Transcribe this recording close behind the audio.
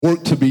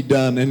work to be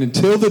done. And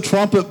until the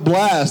trumpet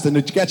blasts and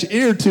that you got your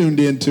ear tuned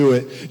into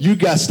it, you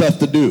got stuff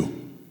to do.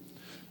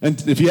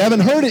 And if you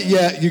haven't heard it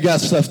yet, you got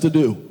stuff to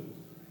do.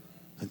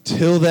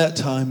 Until that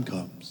time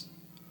comes.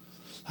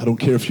 I don't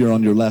care if you're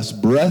on your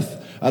last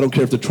breath. I don't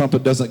care if the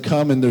trumpet doesn't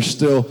come and there's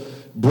still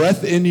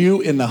breath in you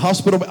in the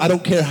hospital. I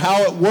don't care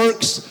how it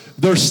works.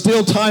 There's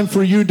still time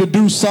for you to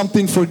do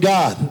something for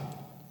God.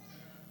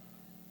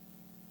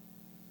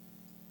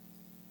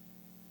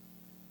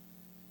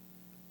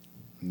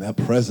 And that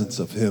presence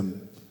of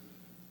him,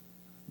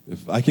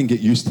 if I can get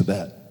used to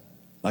that,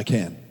 I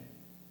can.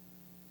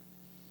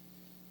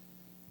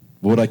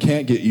 But what I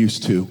can't get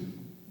used to,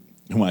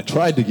 and what I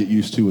tried to get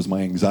used to, was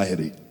my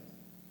anxiety,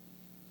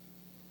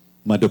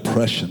 my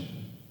depression.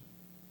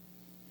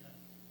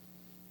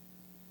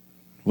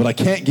 What I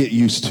can't get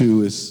used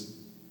to is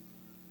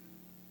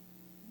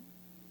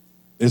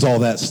all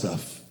that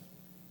stuff.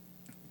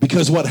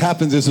 Because what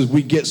happens is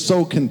we get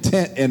so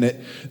content in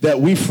it that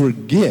we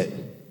forget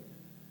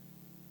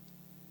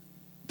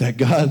that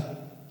God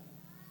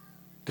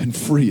can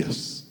free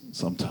us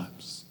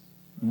sometimes.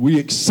 We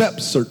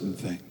accept certain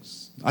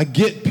things. I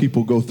get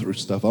people go through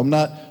stuff. I'm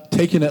not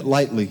taking it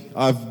lightly.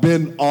 I've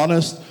been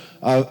honest.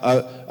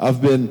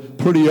 I've been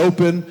pretty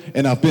open,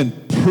 and I've been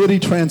pretty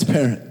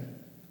transparent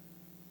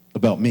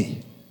about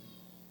me.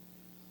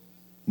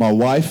 My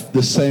wife,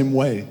 the same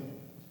way.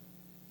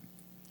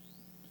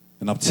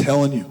 And I'm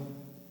telling you,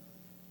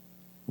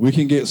 we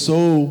can get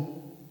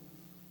so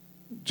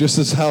just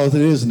as how it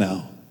is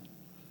now.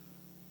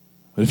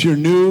 But if you're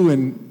new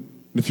and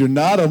if you're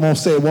not, I'm going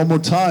to say it one more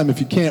time. If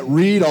you can't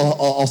read,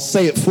 I'll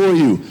say it for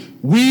you.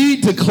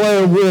 We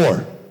declare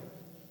war.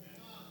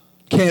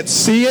 Can't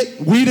see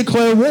it? We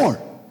declare war.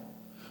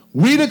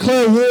 We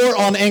declare war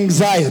on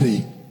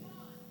anxiety.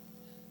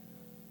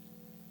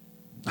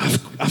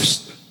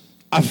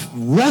 I've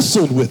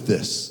wrestled with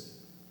this.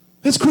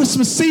 It's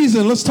Christmas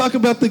season. Let's talk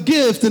about the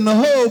gift and the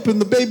hope and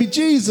the baby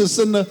Jesus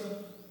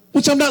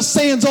which I'm not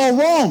saying is all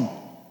wrong.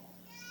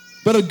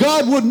 But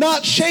God would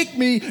not shake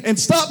me and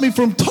stop me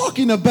from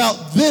talking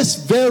about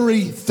this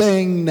very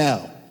thing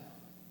now.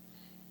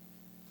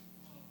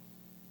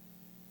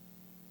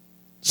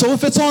 So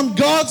if it's on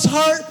God's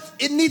heart,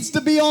 it needs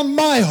to be on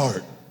my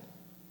heart.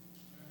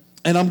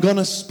 And I'm going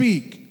to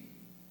speak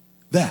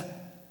that.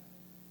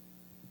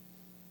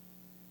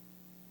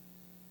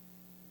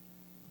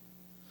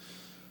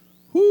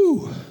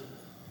 Whew.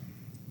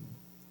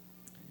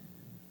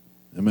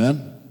 Amen.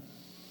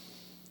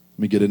 Let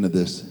me get into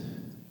this.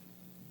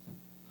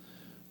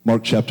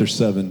 Mark chapter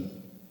 7,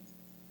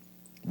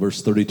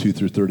 verse 32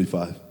 through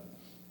 35.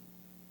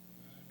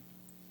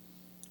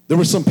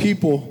 There's some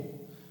people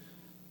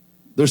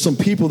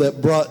that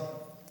brought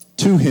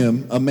to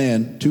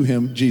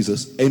him,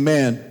 Jesus, a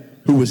man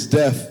who was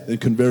deaf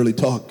and could barely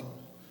talk.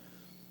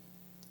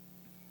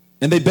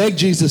 And they begged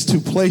Jesus to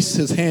place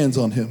his hands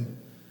on him.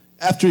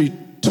 After he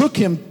took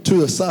him to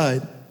the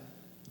side,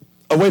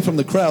 away from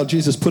the crowd,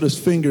 Jesus put his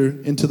finger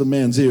into the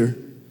man's ear,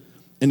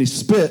 and he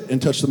spit and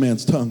touched the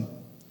man's tongue.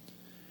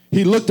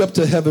 He looked up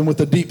to heaven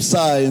with a deep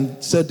sigh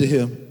and said to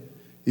him,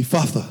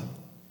 Ephphatha,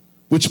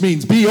 which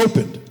means be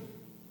opened.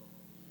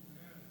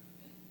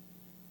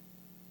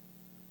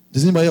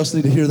 Does anybody else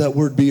need to hear that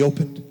word, be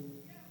opened?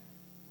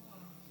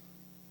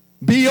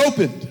 Be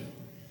opened.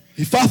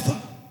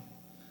 Ephphatha.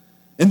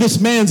 And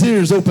this man's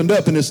ears opened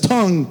up and his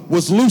tongue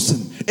was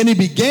loosened and he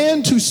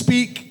began to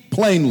speak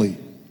plainly.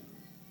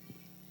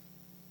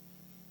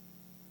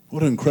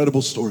 What an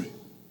incredible story.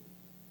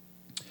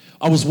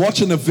 I was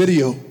watching a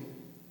video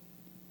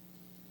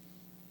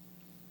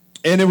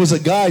and it was a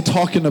guy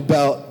talking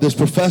about this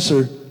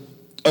professor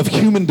of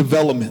human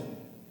development,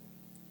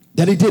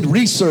 that he did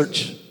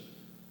research.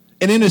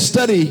 And in his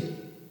study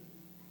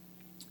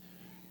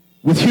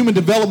with human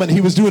development,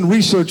 he was doing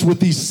research with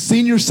these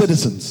senior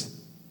citizens.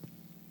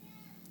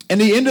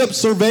 And he ended up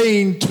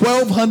surveying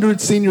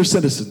 1,200 senior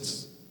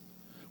citizens.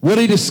 What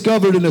he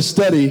discovered in his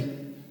study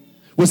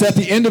was at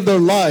the end of their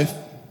life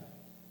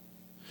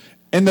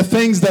and the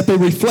things that they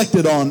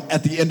reflected on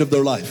at the end of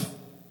their life.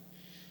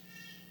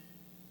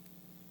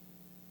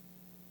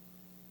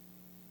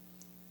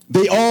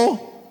 They all,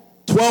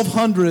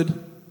 1,200,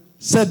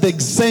 said the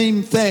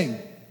same thing.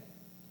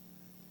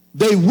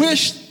 They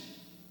wished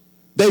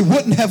they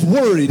wouldn't have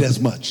worried as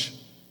much.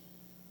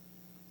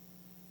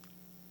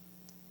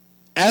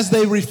 As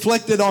they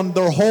reflected on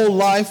their whole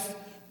life,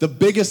 the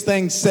biggest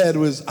thing said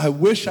was, I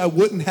wish I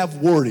wouldn't have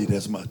worried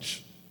as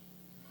much.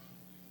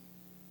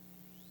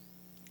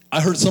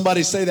 I heard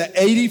somebody say that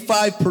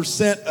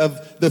 85%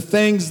 of the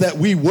things that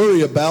we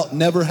worry about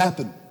never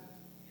happen.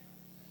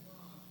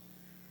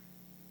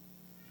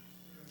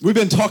 We've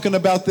been talking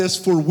about this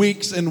for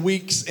weeks and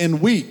weeks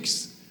and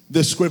weeks,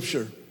 this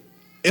scripture.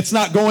 It's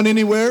not going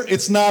anywhere.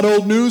 It's not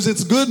old news.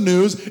 It's good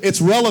news. It's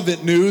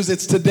relevant news.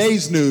 It's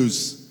today's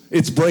news.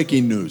 It's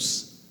breaking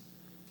news.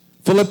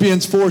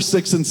 Philippians 4,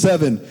 6, and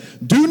 7.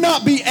 Do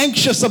not be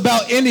anxious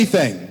about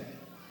anything.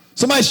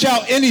 Somebody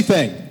shout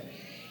anything.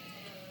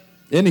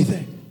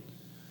 Anything.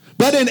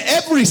 But in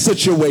every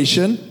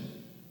situation,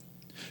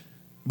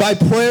 by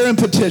prayer and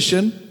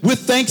petition, with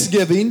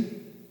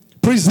thanksgiving,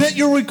 present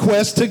your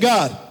request to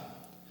God.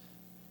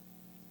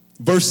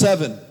 Verse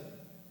 7.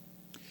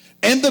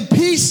 And the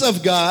peace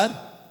of God,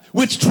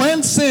 which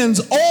transcends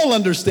all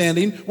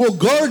understanding, will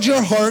guard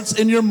your hearts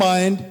and your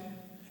mind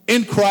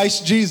in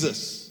Christ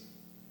Jesus.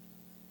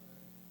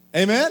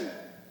 Amen?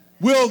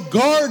 Will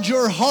guard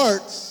your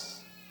hearts.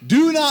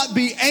 Do not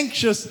be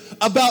anxious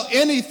about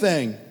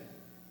anything,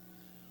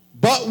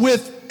 but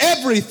with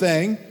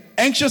everything,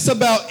 anxious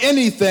about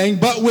anything,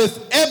 but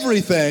with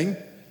everything,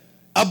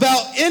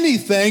 about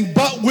anything,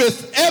 but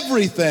with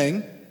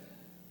everything,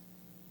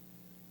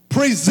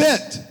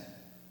 present.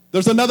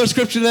 There's another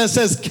scripture that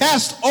says,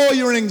 cast all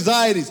your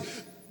anxieties.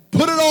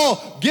 Put it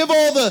all, give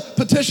all the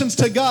petitions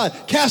to God.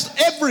 Cast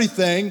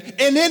everything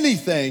and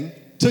anything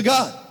to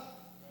God.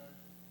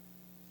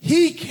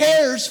 He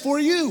cares for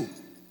you.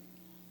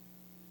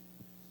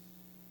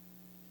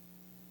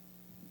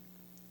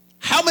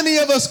 How many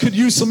of us could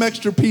use some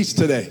extra peace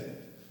today?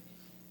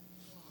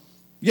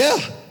 Yeah.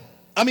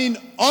 I mean,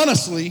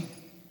 honestly,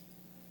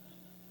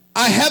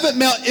 I haven't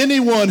met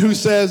anyone who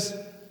says,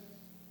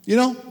 you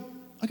know,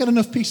 I got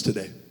enough peace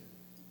today.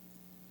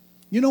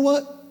 You know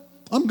what?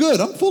 I'm good.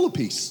 I'm full of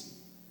peace.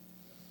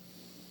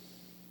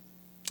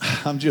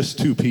 I'm just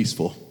too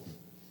peaceful.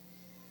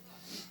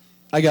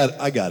 I got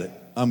it.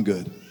 I'm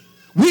good.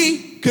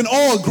 We can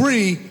all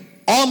agree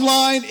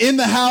online, in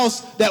the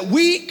house, that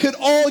we could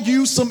all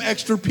use some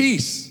extra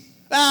peace.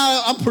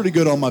 I'm pretty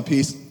good on my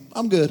peace.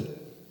 I'm good.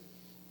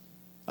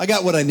 I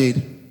got what I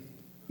need.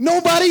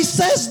 Nobody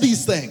says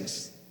these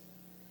things.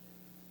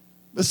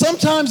 But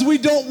sometimes we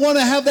don't want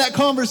to have that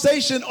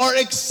conversation or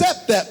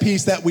accept that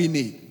peace that we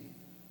need.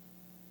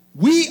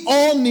 We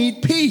all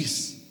need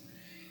peace.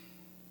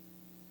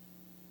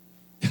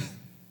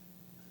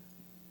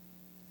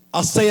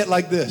 I'll say it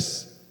like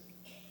this.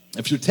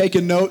 If you're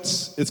taking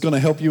notes, it's going to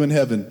help you in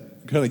heaven.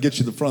 It's going to get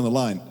you to the front of the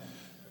line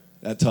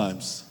at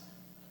times.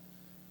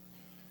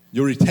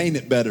 You'll retain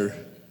it better.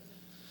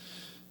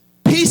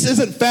 Peace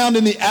isn't found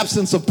in the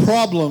absence of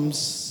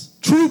problems.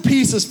 True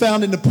peace is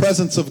found in the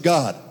presence of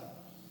God.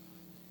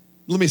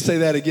 Let me say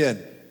that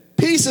again.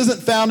 Peace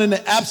isn't found in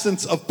the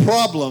absence of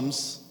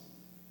problems.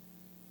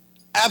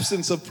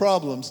 Absence of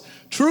problems.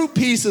 True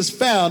peace is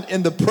found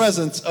in the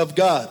presence of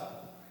God.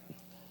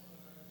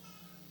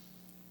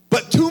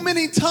 But too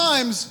many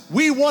times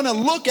we want to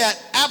look at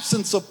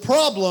absence of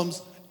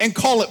problems and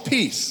call it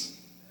peace.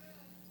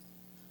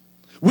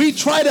 We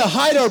try to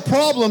hide our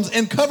problems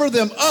and cover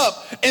them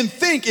up and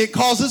think it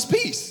causes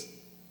peace.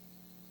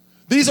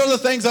 These are the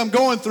things I'm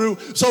going through,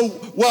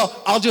 so,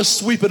 I'll just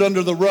sweep it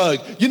under the rug.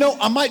 You know,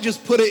 I might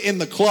just put it in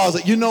the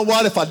closet. You know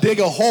what? If I dig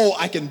a hole,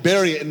 I can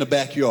bury it in the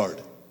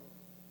backyard.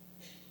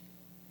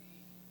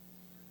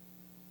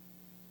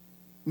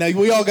 Now,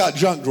 we all got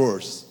junk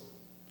drawers.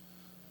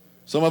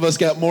 Some of us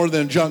got more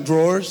than junk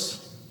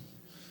drawers.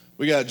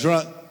 We got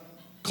junk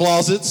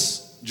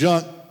closets,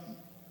 junk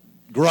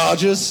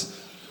garages.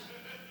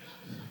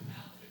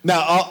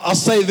 Now, I'll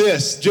say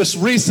this. Just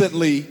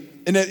recently,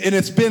 and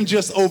it's been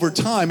just over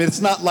time.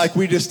 It's not like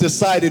we just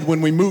decided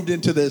when we moved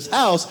into this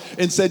house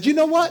and said, you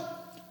know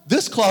what?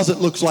 This closet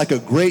looks like a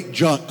great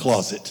junk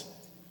closet.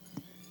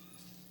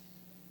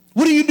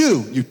 What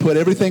do? You put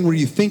everything where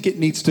you think it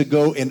needs to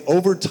go, and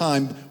over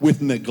time,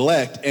 with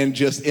neglect and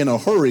just in a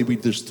hurry, we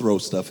just throw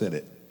stuff in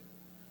it.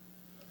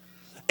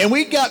 And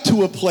we got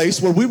to a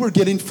place where we were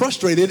getting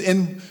frustrated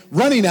and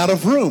running out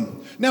of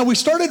room. Now, we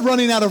started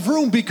running out of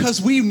room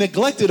because we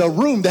neglected a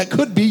room that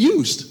could be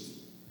used.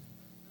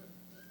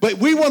 But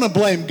we want to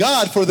blame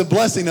God for the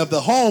blessing of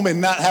the home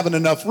and not having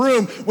enough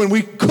room when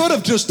we could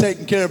have just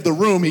taken care of the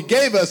room He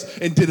gave us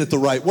and did it the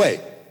right way.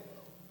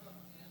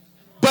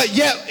 But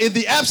yet, in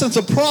the absence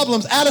of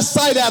problems, out of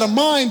sight, out of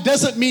mind,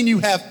 doesn't mean you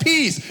have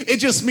peace. It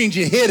just means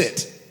you hit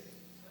it.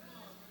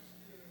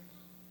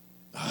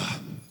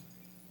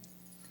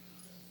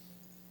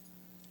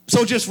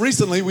 So just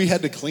recently, we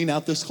had to clean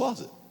out this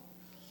closet.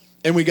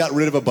 And we got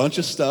rid of a bunch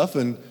of stuff.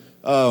 And,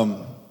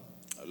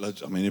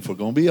 if we're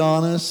going to be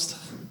honest,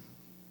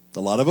 a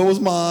lot of it was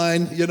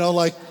mine. You know,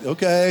 like,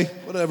 okay,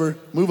 whatever,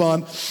 move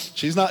on.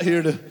 She's not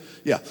here to,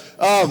 yeah.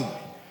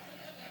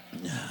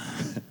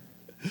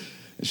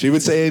 She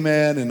would say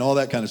amen and all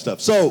that kind of stuff.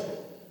 So,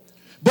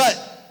 but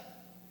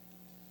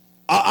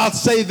I'll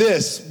say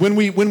this. When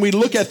we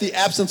look at the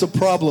absence of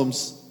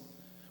problems,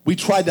 we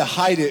try to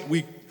hide it.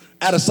 We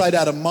out of sight,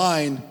 out of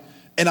mind.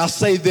 And I'll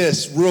say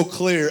this real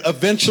clear.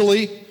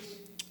 Eventually,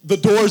 the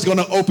door is going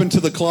to open to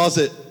the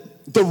closet.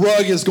 The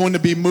rug is going to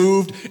be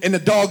moved, and the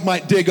dog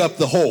might dig up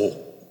the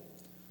hole.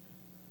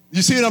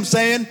 You see what I'm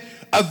saying?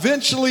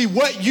 Eventually,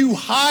 what you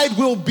hide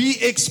will be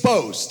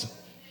exposed.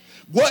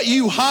 What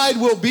you hide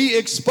will be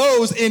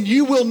exposed, and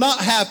you will not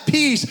have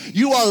peace.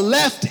 You are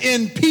left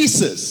in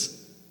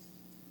pieces.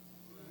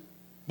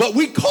 But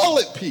we call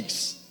it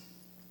peace.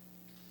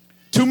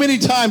 Too many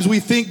times we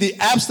think the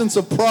absence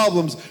of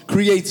problems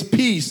creates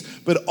peace,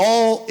 but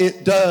all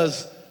it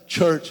does,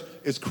 church,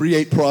 is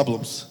create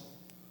problems.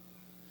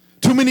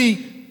 Too many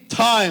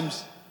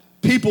times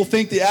people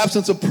think the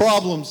absence of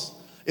problems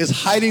is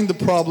hiding the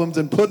problems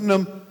and putting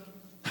them,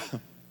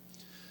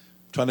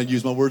 trying to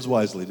use my words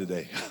wisely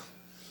today.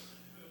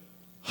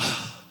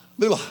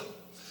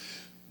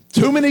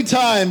 Too many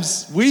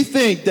times we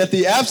think that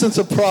the absence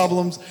of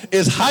problems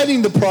is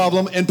hiding the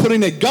problem and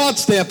putting a God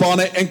stamp on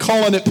it and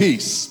calling it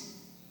peace.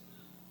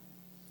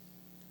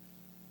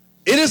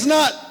 It is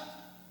not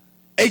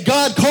a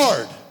God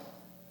card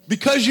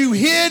because you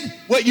hid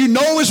what you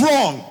know is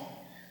wrong.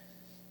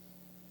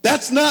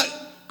 That's not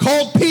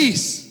called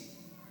peace.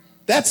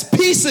 That's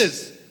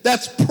pieces.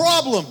 That's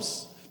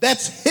problems.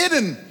 That's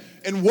hidden.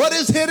 And what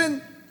is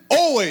hidden?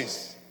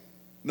 Always,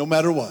 no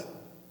matter what,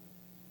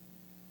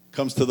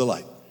 comes to the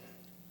light.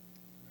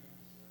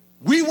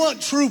 We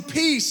want true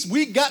peace.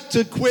 We got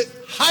to quit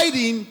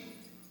hiding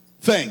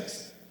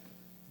things.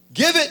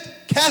 Give it,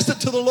 cast it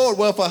to the Lord.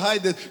 Well, if I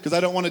hide this, because I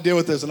don't want to deal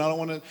with this, and I don't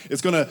want to,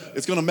 it's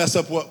gonna mess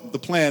up what the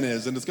plan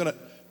is, and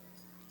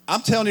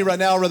I'm telling you right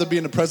now, I'd rather be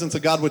in the presence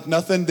of God with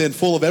nothing than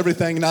full of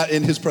everything not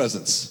in his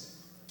presence.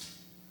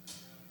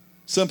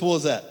 Simple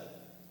as that.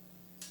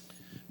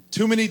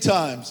 Too many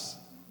times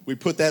we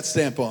put that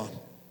stamp on.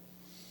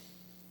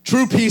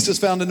 True peace is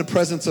found in the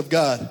presence of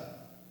God.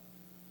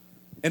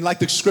 And like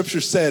the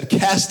scripture said,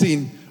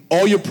 casting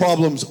all your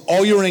problems,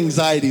 all your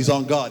anxieties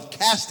on God,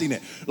 casting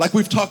it, like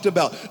we've talked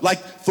about, like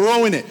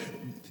throwing it,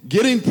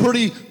 getting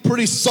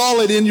pretty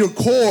solid in your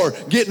core,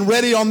 getting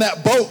ready on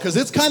that boat, because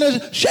it's kind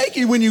of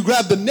shaky when you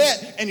grab the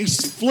net and you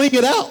fling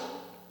it out.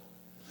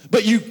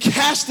 But you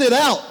cast it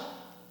out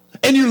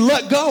and you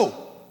let go.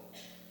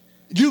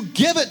 You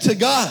give it to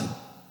God.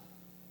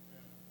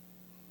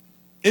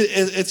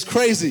 It's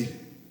crazy.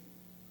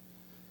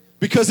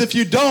 Because if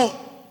you don't,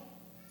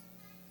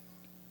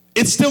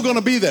 it's still going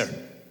to be there.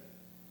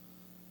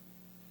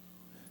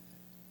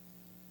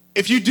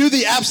 If you do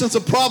the absence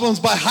of problems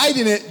by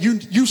hiding it,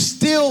 you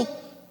still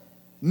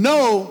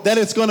know that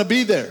it's going to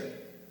be there.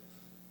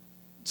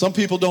 Some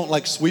people don't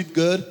like sweep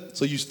good,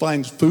 so you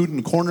find food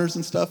in corners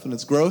and stuff, and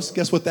it's gross.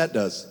 Guess what that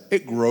does?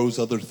 It grows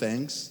other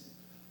things,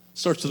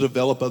 starts to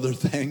develop other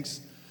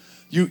things.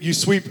 You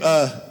sweep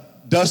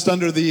dust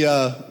under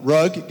the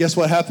rug, guess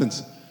what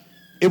happens?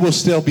 It will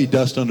still be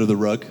dust under the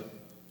rug.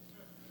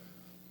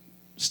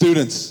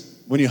 Students,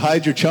 when you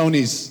hide your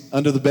chonies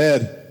under the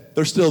bed,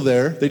 they're still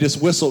there. They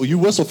just whistle. You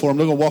whistle for them,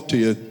 they're going to walk to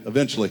you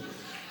eventually.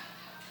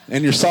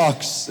 And your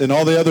socks and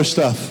all the other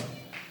stuff.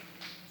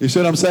 You see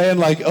what I'm saying?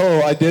 Like,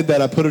 oh, I did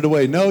that. I put it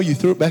away. No, you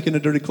threw it back in the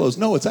dirty clothes.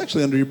 No, it's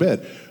actually under your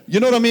bed. You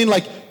know what I mean?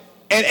 Like,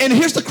 and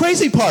here's the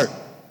crazy part.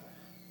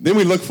 Then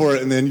we look for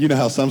it, and then you know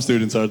how some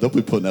students are. They'll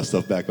be putting that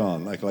stuff back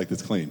on, like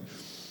it's clean.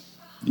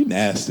 You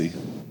nasty. You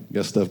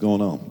got stuff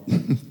going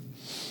on.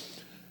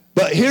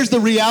 But here's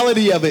the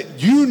reality of it.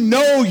 You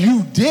know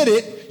you did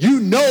it. You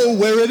know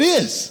where it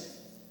is.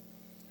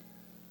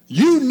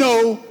 You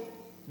know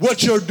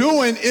what you're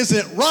doing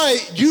isn't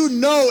right. You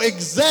know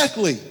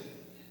exactly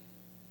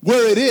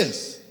where it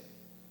is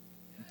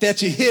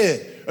that you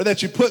hid or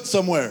that you put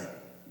somewhere.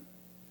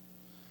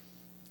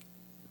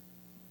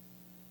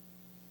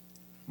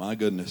 My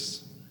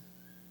goodness.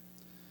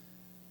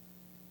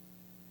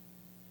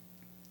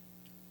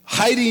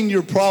 Hiding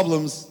your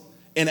problems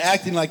and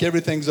acting like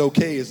everything's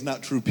okay is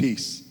not true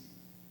peace.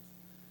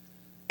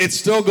 It's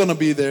still going to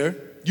be there.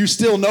 You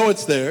still know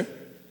it's there.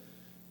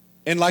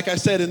 And like I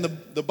said in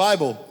the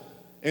Bible,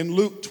 in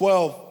Luke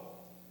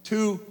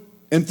 12:2-3,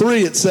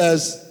 it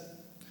says,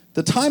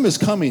 the time is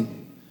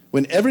coming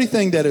when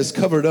everything that is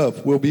covered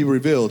up will be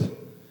revealed,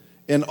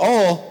 and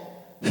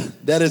all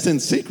that is in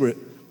secret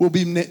will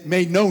be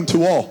made known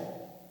to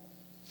all.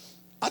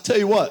 I tell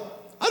you what,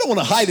 I don't want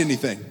to hide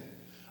anything.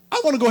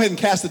 I want to go ahead and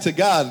cast it to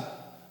God,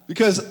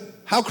 because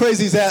how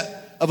crazy is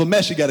that of a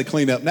mess you got to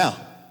clean up now?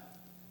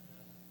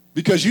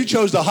 Because you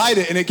chose to hide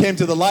it and it came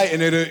to the light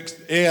and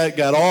it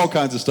got all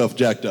kinds of stuff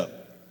jacked up.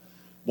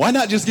 Why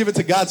not just give it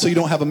to God so you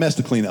don't have a mess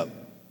to clean up?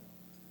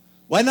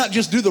 Why not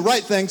just do the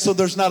right thing so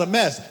there's not a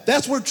mess?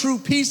 That's where true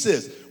peace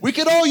is. We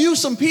could all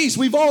use some peace.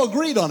 We've all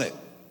agreed on it.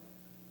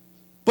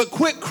 But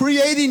quit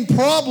creating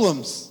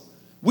problems.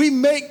 We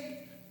make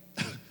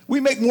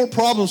more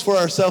problems for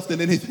ourselves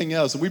than anything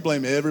else, and we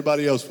blame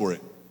everybody else for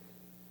it.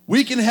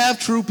 We can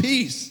have true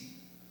peace.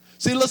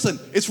 See, listen,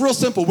 it's real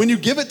simple. When you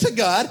give it to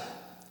God,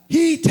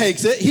 He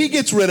takes it, He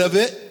gets rid of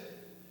it,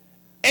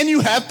 and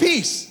you have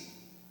peace.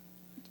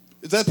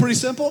 Is that pretty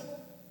simple?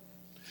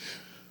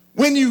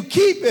 When you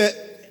keep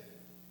it,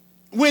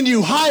 when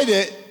you hide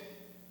it,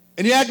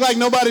 and you act like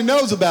nobody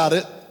knows about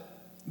it,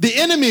 the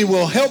enemy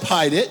will help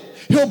hide it.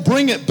 He'll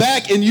bring it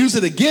back and use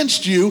it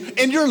against you,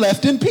 and you're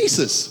left in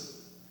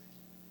pieces.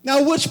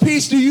 Now, which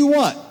peace do you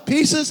want?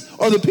 Pieces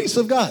or the peace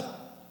of God?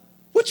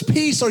 Which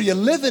peace are you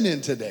living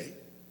in today?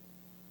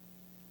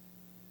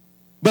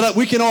 But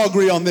we can all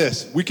agree on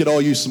this. We could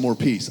all use some more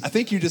peace. I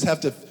think you just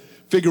have to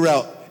figure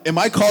out, am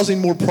I causing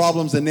more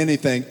problems than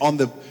anything on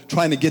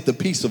trying to get the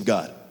peace of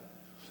God?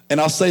 And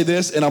I'll say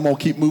this, and I'm going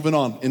to keep moving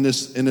on in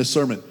this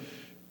sermon.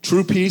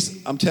 True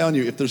peace, I'm telling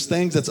you, if there's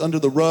things that's under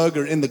the rug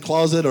or in the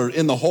closet or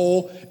in the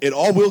hole, it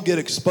all will get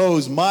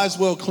exposed. Might as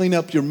well clean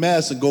up your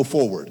mess and go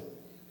forward.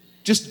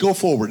 Just go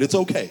forward. It's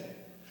okay.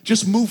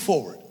 Just move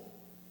forward.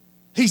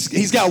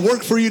 He's got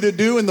work for you to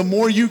do, and the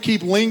more you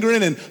keep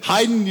lingering and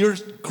hiding your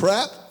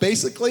crap,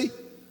 basically,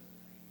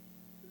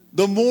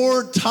 the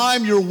more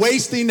time you're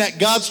wasting that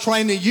God's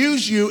trying to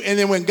use you, and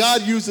then when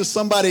God uses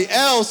somebody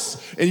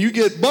else and you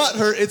get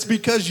butthurt, it's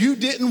because you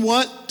didn't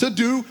want to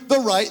do the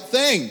right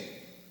thing.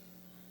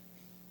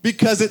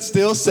 Because it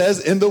still says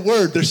in the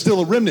Word, there's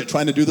still a remnant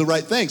trying to do the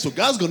right thing. So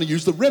God's going to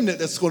use the remnant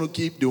that's going to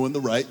keep doing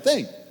the right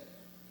thing.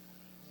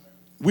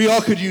 We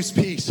all could use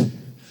peace.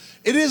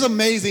 It is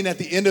amazing at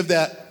the end of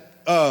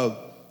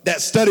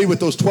that study with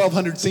those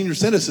 1,200 senior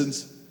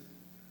citizens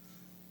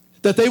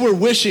that they were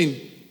wishing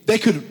they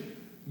could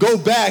go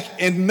back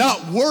and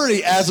not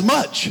worry as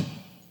much.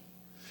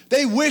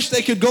 They wish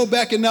they could go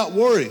back and not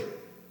worry.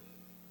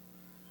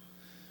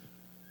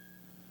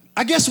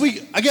 I guess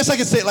I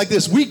could say it like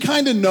this. We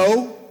kind of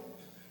know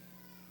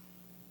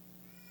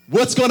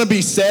what's going to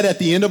be said at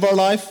the end of our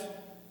life.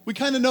 We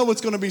kind of know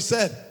what's going to be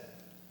said.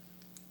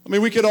 I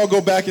mean, we could all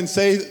go back and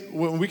say,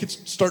 well, we could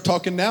start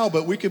talking now,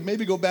 but we could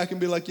maybe go back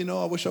and be like,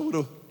 I wish I would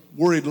have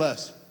worried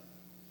less.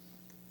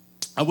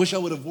 I wish I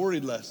would have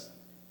worried less.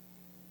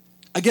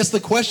 I guess the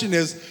question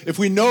is, if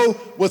we know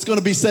what's going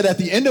to be said at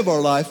the end of our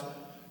life,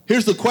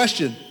 here's the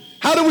question.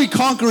 How do we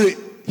conquer it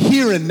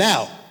here and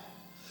now?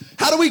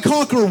 How do we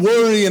conquer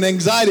worry and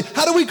anxiety?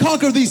 How do we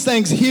conquer these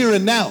things here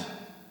and now?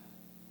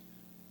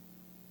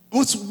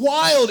 What's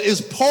wild is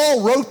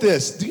Paul wrote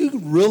this. Do you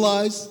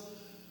realize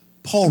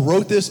Paul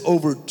wrote this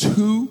over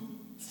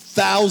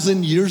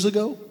 2,000 years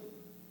ago?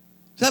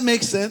 Does that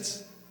make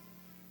sense?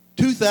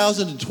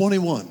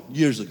 2,021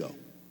 years ago.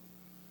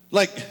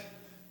 Like,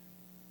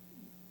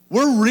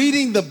 we're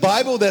reading the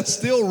Bible that's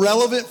still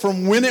relevant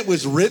from when it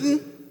was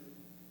written.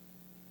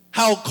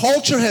 How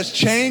culture has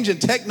changed and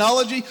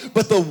technology,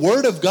 but the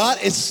Word of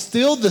God is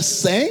still the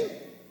same.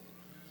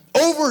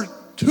 Over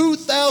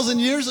 2,000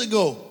 years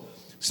ago,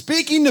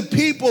 speaking to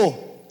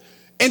people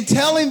and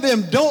telling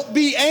them, don't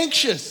be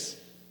anxious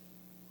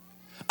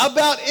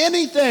about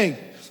anything,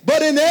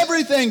 but in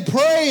everything,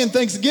 pray and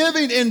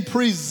thanksgiving and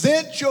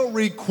present your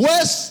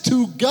requests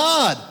to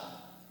God.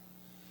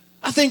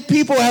 I think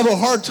people have a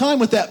hard time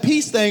with that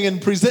peace thing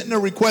and presenting a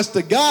request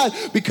to God,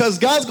 because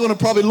God's going to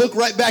probably look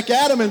right back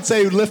at them and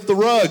say, lift the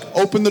rug,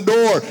 open the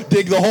door,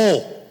 dig the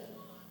hole.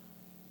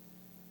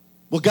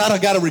 Well, God, I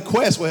got a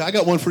request. Well, I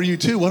got one for you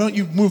too. Why don't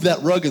you move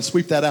that rug and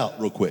sweep that out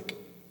real quick?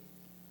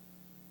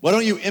 Why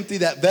don't you empty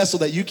that vessel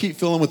that you keep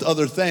filling with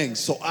other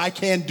things so I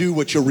can do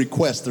what your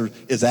request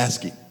is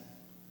asking?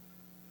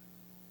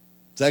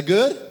 Is that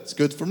good? It's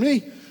good for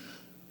me.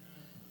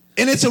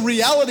 And it's a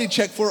reality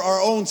check for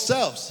our own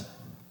selves.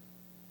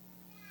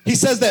 He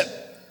says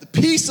that the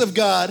peace of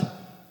God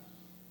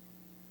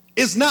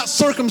is not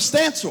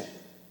circumstantial.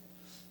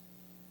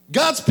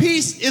 God's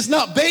peace is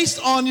not based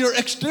on your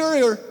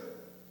exterior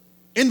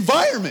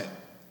environment.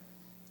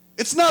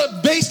 It's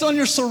not based on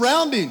your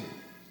surrounding.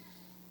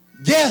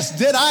 Yes,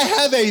 did I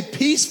have a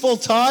peaceful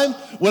time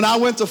when I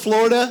went to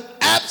Florida?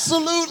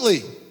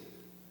 Absolutely.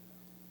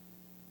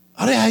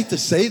 I hate to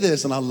say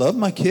this, and I love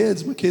my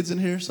kids. My kids in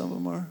here, some of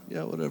them are,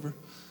 yeah, whatever.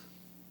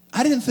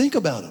 I didn't think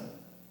about them.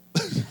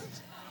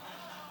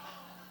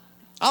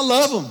 I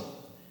love them.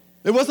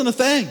 It wasn't a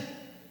thing.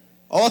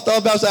 All I thought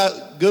about was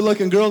that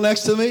good-looking girl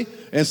next to me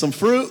and some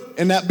fruit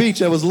and that beach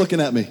that was looking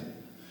at me.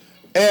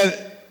 And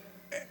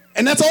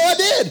that's all I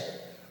did.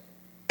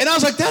 And I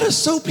was like, that is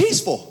so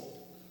peaceful.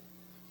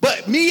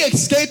 But me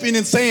escaping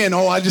and saying,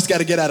 I just got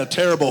to get out of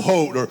Terre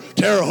Haute, or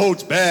Terre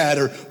Haute's bad,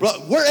 or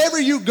wherever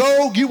you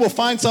go, you will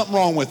find something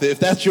wrong with it if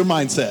that's your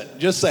mindset.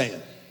 Just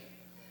saying.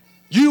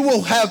 You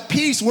will have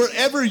peace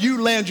wherever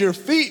you land your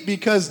feet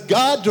because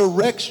God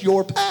directs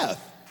your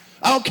path.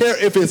 I don't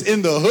care if it's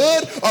in the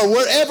hood or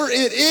wherever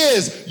it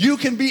is, you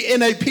can be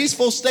in a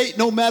peaceful state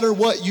no matter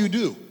what you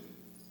do.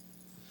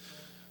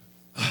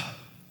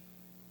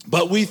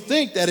 But we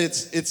think that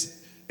it's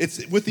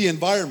with the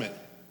environment.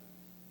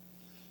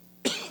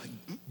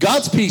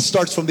 God's peace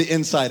starts from the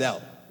inside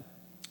out,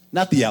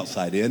 not the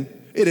outside in.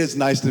 It is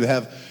nice to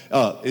have,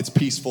 it's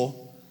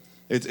peaceful,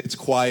 it's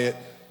quiet.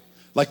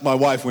 Like my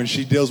wife, when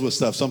she deals with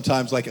stuff,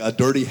 sometimes like a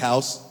dirty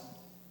house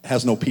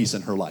has no peace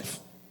in her life.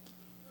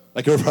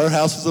 Like if her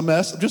house is a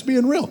mess, I'm just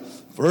being real.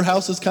 If her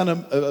house is kind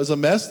of a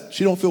mess,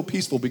 she don't feel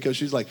peaceful because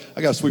she's like,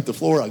 I got to sweep the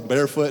floor, I'm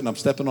barefoot and I'm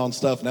stepping on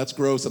stuff and that's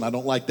gross and I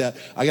don't like that.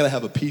 I got to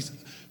have a peace.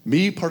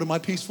 Me, part of my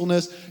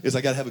peacefulness is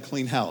I got to have a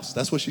clean house.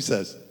 That's what she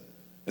says.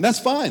 And that's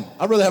fine.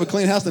 I'd rather have a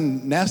clean house than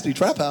a nasty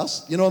trap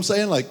house. You know what I'm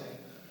saying? Like,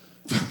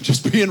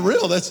 just being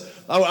real.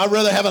 I'd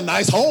rather have a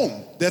nice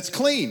home that's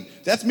clean.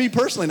 That's me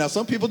personally. Now,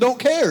 some people don't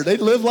care. They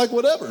live like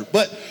whatever.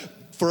 But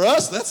for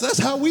us, that's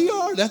how we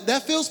are.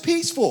 That feels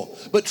peaceful.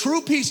 But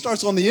true peace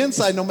starts on the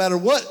inside no matter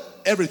what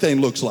everything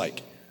looks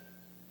like.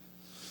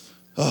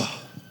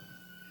 Oh.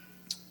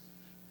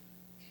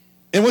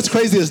 And what's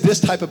crazy is this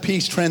type of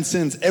peace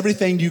transcends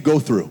everything you go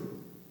through.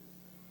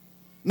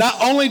 Not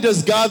only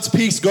does God's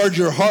peace guard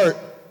your heart,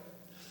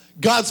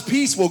 God's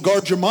peace will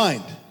guard your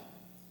mind.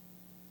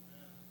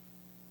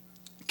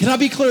 Can I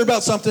be clear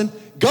about something?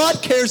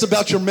 God cares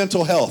about your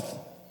mental health.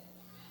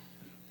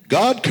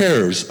 God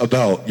cares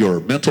about your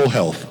mental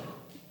health.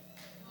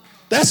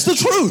 That's the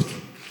truth.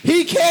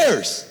 He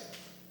cares.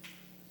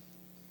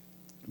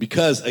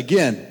 Because,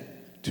 again,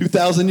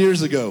 2,000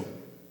 years ago,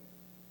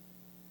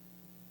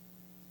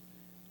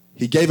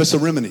 he gave us a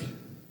remedy.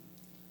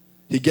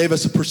 He gave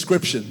us a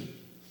prescription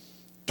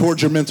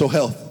towards your mental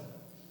health.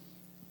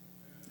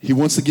 He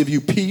wants to give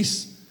you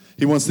peace.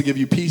 He wants to give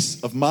you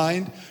peace of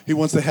mind. He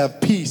wants to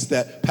have peace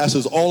that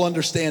passes all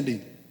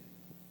understanding.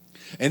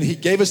 And he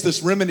gave us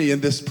this remedy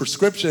and this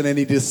prescription, and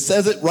he just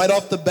says it right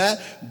off the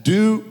bat: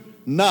 do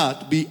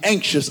not be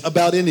anxious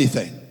about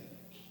anything.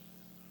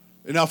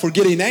 And now, if we're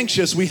getting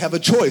anxious, we have a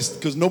choice,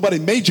 because nobody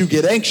made you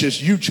get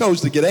anxious. You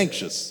chose to get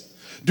anxious.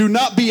 Do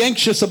not be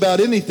anxious about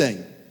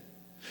anything.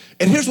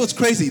 And here's what's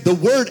crazy. The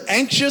word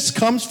anxious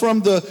comes from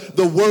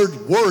the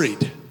word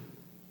worried.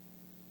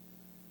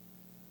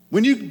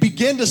 When you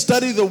begin to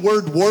study the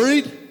word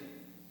worried,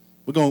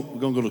 we're going to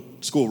go to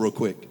school real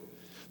quick.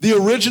 The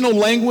original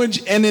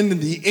language and in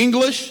the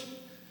English,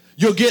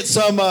 you'll get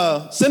some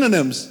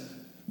synonyms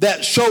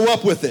that show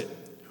up with it.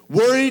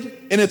 Worried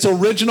in its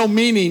original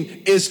meaning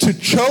is to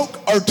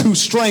choke or to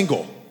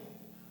strangle.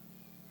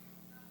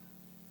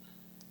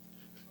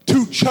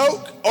 To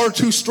choke or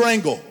to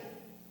strangle.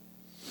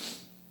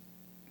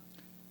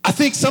 I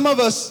think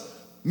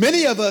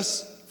many of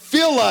us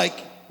feel like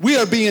we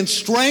are being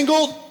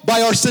strangled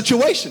by our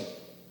situation.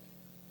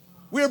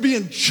 We are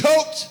being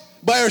choked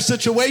by our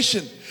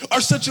situation.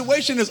 Our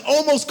situation is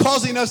almost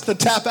causing us to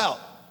tap out.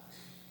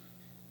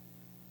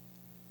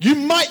 You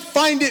might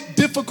find it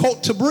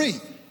difficult to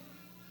breathe.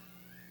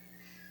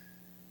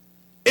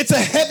 It's a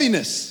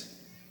heaviness.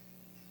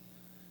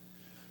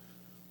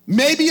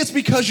 Maybe it's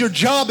because your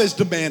job is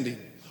demanding,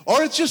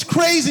 or it's just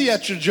crazy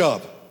at your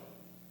job.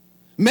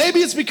 Maybe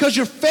it's because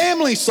your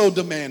family's so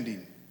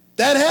demanding.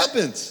 That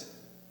happens.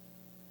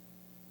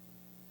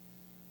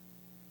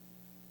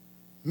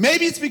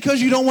 Maybe it's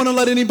because you don't want to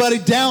let anybody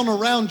down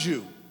around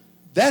you.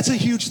 That's a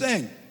huge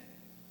thing.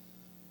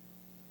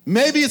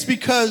 Maybe it's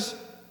because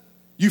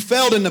you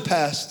failed in the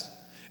past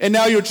and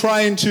now you're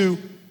trying to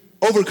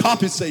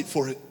overcompensate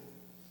for it.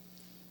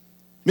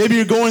 Maybe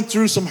you're going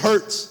through some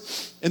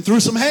hurts and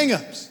through some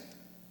hang-ups.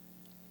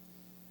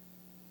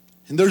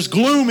 And there's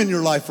gloom in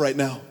your life right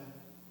now.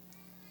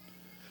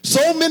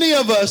 So many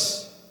of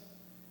us,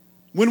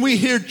 when we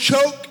hear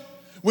choke,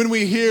 when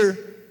we hear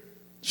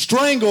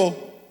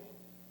strangle,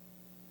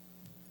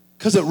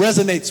 because it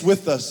resonates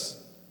with us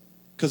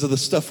because of the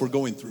stuff we're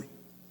going through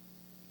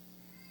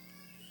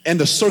and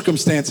the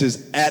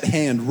circumstances at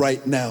hand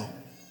right now.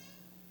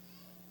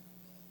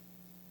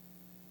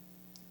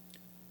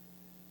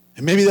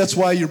 And maybe that's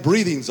why your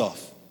breathing's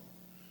off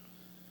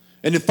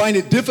and you find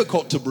it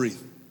difficult to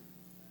breathe.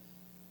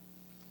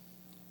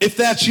 If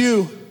that's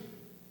you,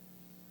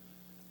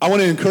 I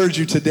want to encourage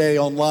you today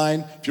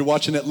online. If you're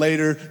watching it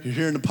later, you're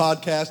hearing the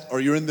podcast, or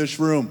you're in this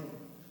room,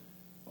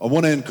 I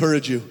want to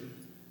encourage you.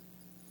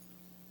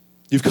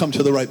 You've come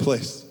to the right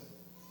place.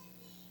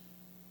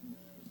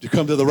 You've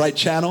come to the right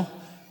channel.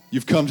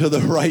 You've come to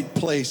the right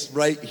place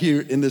right here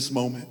in this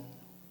moment.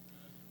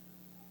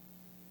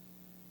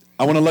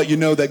 I want to let you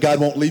know that God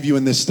won't leave you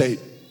in this state.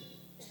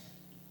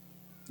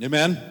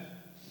 Amen?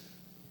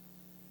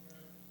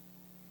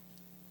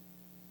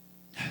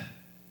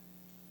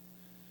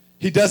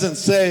 He doesn't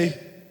say,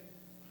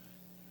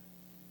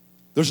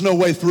 there's no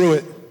way through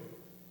it.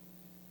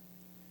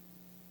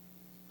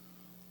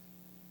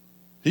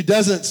 He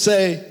doesn't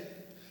say,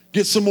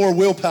 get some more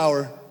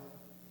willpower.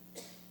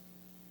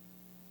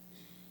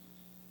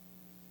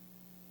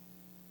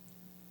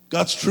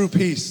 God's true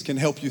peace can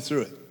help you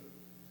through it.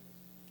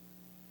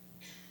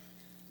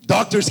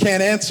 Doctors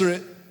can't answer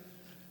it.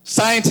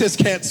 Scientists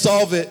can't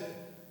solve it.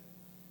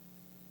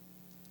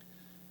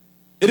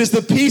 It is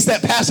the peace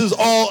that passes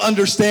all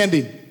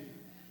understanding.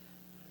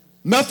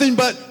 Nothing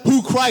but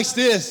who Christ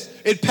is.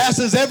 It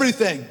passes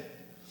everything.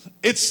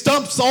 It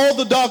stumps all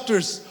the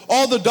doctors,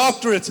 all the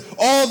doctorates,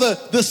 all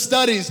the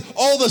studies,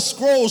 all the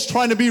scrolls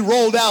trying to be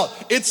rolled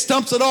out. It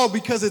stumps it all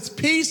because it's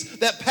peace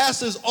that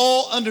passes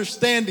all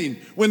understanding.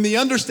 When the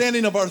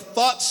understanding of our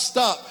thoughts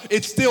stop,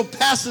 it still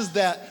passes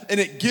that and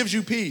it gives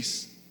you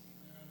peace.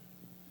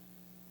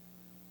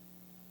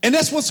 And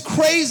that's what's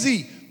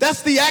crazy.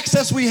 That's the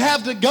access we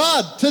have to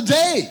God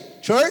today,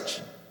 church.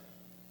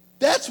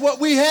 That's what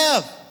we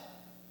have.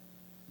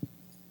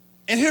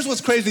 And here's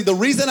what's crazy. The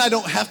reason I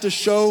don't have to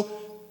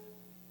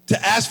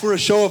ask for a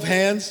show of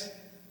hands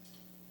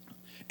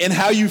in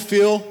how you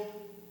feel,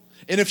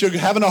 and if you're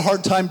having a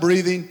hard time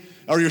breathing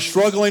or you're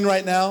struggling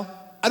right now,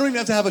 I don't even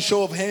have to have a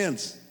show of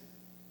hands.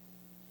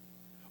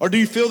 Or do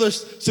you feel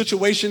this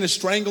situation is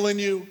strangling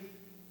you?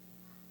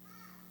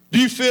 Do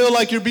you feel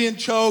like you're being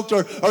choked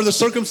or the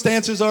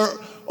circumstances are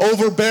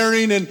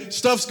overbearing and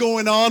stuff's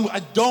going on? I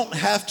don't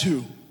have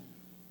to.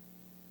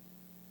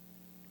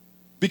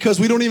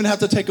 Because we don't even have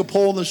to take a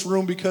poll in this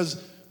room,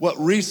 because what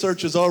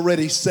research has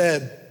already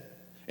said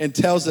and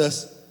tells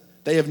us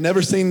they have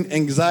never seen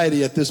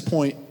anxiety at this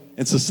point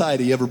in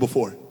society ever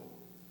before.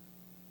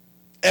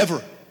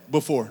 Ever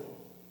before.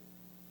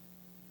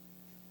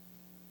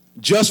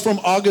 Just from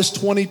August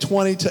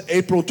 2020 to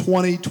April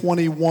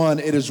 2021,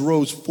 it has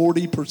rose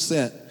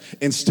 40%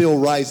 and still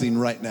rising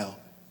right now.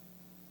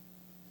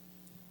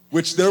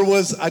 Which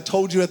I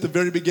told you at the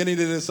very beginning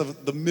of this,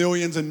 of the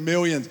millions and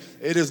millions,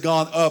 it has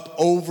gone up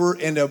over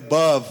and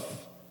above.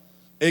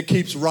 It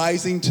keeps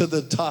rising to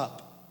the top.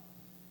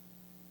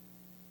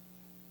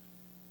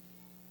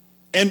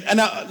 And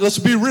now, let's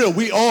be real,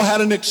 we all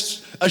had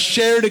a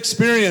shared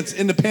experience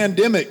in the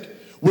pandemic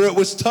where it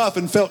was tough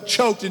and felt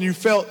choked and you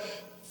felt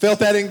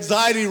that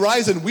anxiety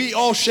rising. We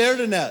all shared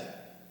in that.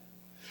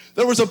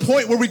 There was a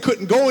point where we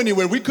couldn't go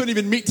anywhere. We couldn't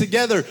even meet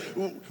together,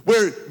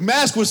 where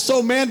mask was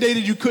so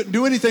mandated you couldn't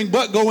do anything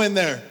but go in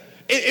there.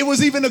 It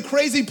was even a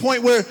crazy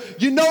point where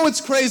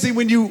it's crazy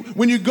when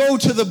you go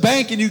to the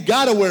bank and you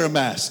gotta wear a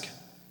mask.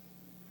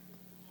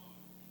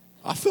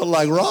 I felt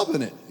like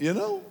robbing it,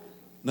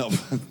 No.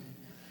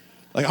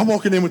 Like I'm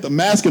walking in with the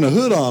mask and a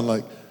hood on,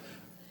 like,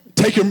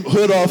 take your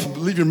hood off,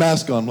 leave your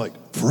mask on. I'm like,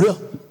 for real?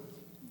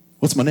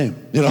 What's my name?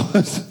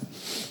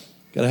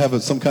 Gotta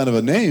have some kind of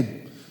a name.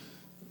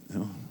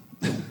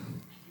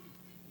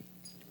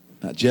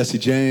 Not Jesse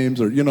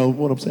James or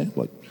what I'm saying.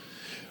 Like,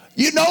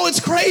 it's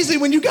crazy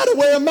when you got to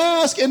wear a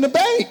mask in the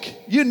bank.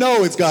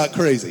 It's got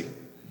crazy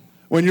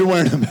when you're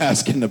wearing a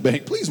mask in the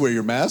bank. Please wear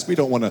your mask. We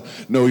don't want to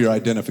know your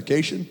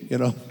identification.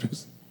 And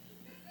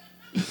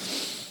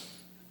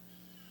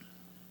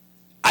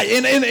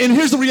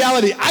here's the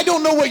reality. I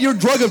don't know what your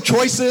drug of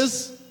choice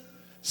is.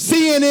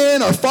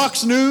 CNN or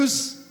Fox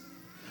News,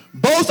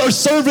 both are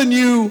serving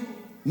you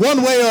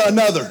one way or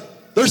another.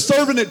 They're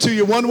serving it to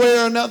you one way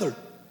or another.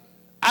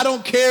 I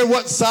don't care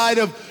what side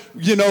of,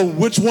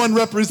 which one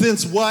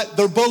represents what.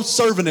 They're both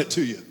serving it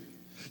to you.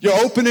 You're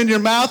opening your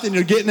mouth and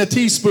you're getting a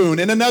teaspoon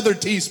and another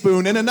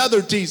teaspoon and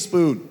another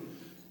teaspoon.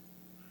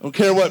 I don't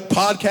care what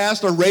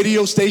podcast or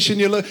radio station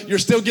you're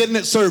still getting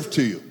it served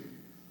to you.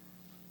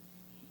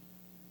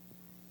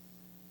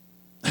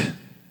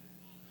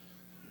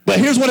 But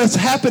here's what is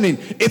happening.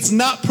 It's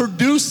not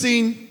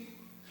producing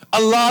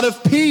a lot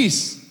of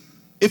peace,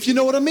 if you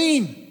know what I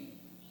mean.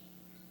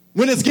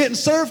 When it's getting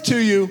served to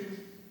you,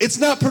 it's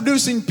not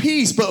producing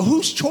peace. But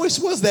whose choice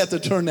was that to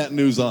turn that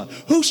news on?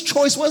 Whose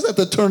choice was that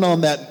to turn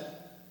on that?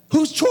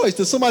 Whose choice?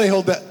 Did somebody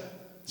hold that?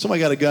 Somebody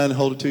got a gun,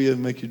 hold it to you,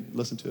 and make you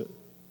listen to it?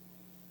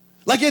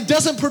 Like, it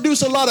doesn't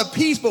produce a lot of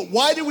peace, but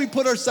why do we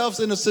put ourselves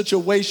in a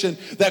situation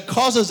that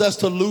causes us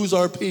to lose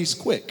our peace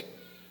quick?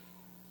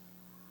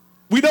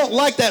 We don't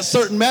like that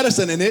certain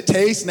medicine, and it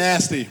tastes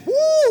nasty.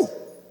 Woo!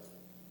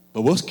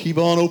 But we'll keep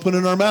on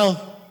opening our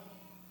mouth.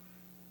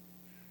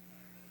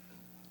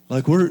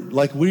 Like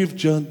we've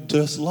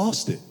just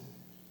lost it.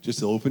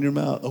 Just open your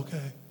mouth.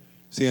 Okay.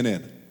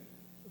 CNN,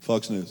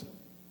 Fox News,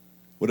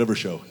 whatever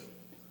show,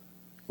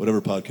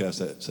 whatever podcast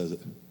that says it.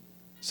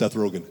 Seth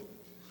Rogen.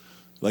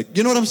 Like,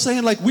 you know what I'm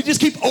saying? Like, we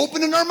just keep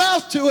opening our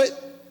mouth to it.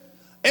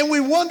 And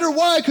we wonder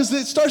why, because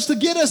it starts to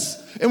get us,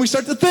 and we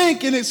start to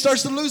think, and it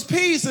starts to lose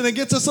peace, and it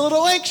gets us a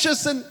little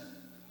anxious, and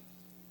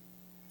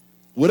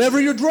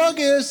whatever your drug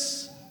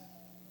is,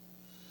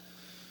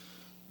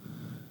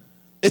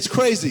 it's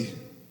crazy,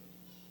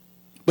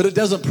 but it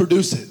doesn't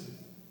produce it.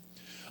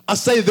 I'll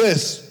say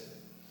this,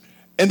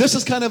 and this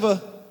is kind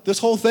of this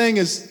whole thing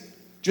is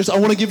just, I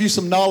want to give you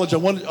some knowledge. I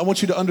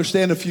want you to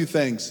understand a few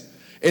things.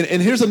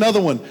 And here's another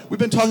one. We've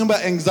been talking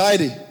about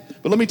anxiety.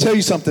 But let me tell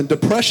you something.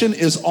 Depression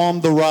is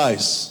on the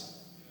rise.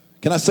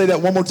 Can I say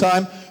that one more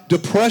time?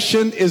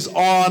 Depression is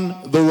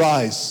on the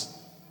rise.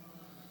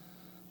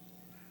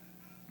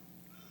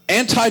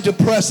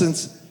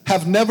 Antidepressants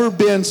have never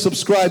been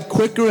subscribed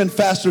quicker and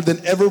faster than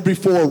ever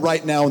before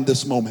right now in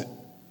this moment.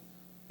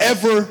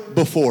 Ever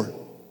before.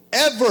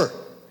 Ever.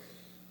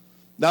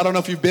 Now, I don't know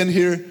if you've been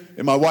here,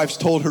 and my wife's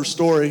told her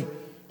story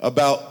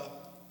about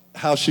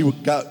how she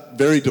got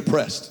very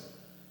depressed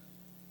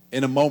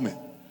in a moment.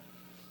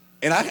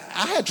 And I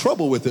had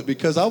trouble with it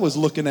because I was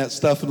looking at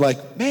stuff and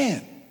like,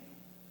 man,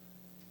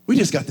 we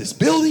just got this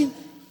building.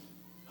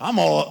 I'm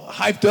all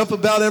hyped up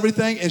about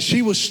everything. And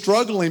she was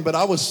struggling, but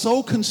I was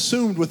so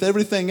consumed with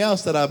everything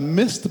else that I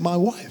missed my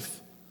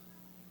wife.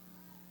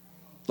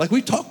 Like,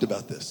 we talked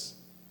about this.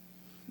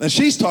 And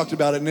she's talked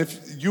about it. And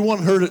if you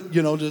want her to,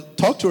 to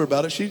talk to her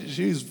about it,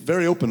 she's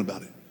very open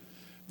about it.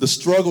 The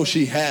struggle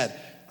she had.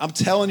 I'm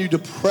telling you,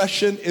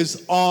 depression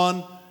is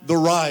on the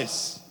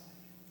rise.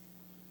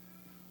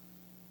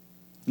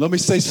 Let me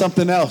say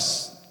something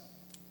else.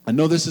 I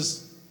know this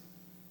is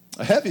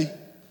heavy.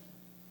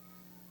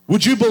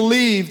 Would you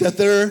believe that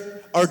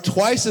there are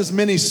twice as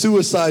many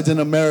suicides in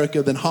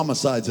America than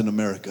homicides in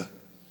America?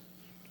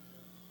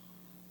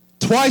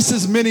 Twice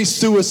as many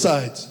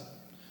suicides.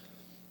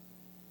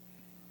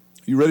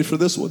 You ready for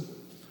this one?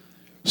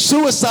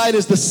 Suicide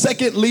is the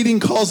second leading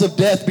cause of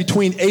death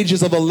between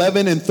ages of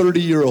 11 and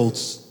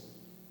 30-year-olds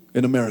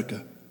in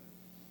America.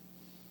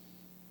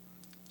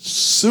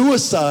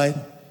 Suicide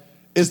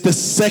is the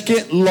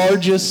second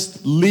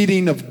largest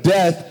leading of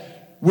death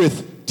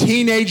with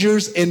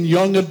teenagers and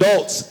young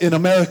adults in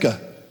America.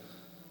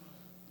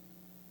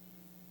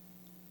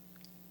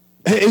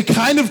 It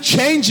kind of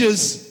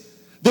changes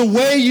the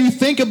way you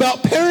think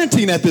about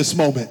parenting at this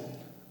moment.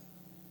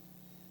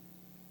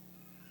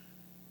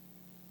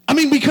 I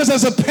mean, because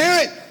as a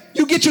parent,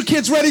 you get your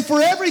kids ready for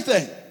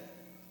everything.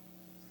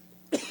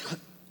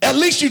 At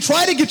least you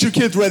try to get your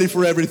kids ready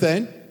for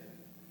everything.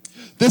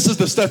 This is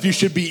the stuff you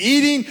should be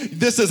eating.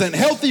 This isn't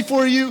healthy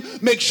for you.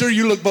 Make sure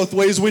you look both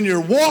ways when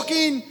you're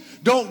walking.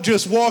 Don't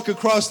just walk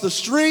across the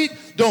street.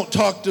 Don't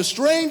talk to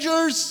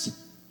strangers.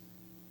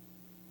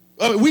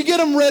 We get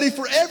them ready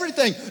for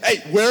everything.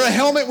 Hey, wear a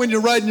helmet when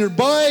you're riding your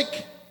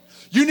bike.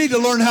 You need to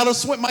learn how to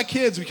swim. My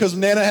kids, because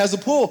Nana has a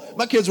pool,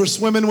 my kids were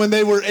swimming when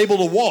they were able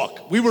to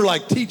walk. We were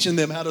like teaching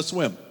them how to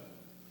swim.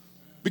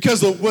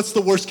 Because what's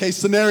the worst case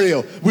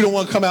scenario? We don't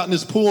want to come out in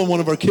this pool and one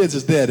of our kids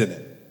is dead in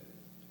it.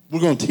 We're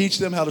going to teach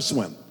them how to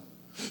swim.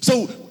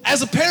 So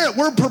as a parent,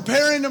 we're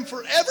preparing them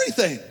for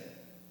everything.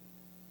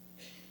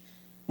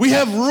 We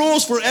have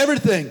rules for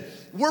everything.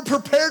 We're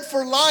prepared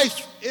for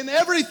life in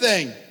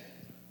everything.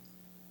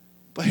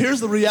 But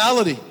here's the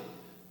reality.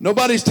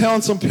 Nobody's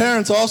telling some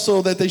parents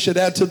also that they should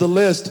add to the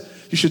list,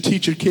 you should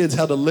teach your kids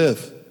how to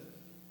live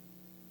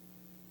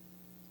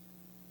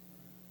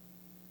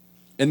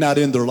and not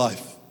end their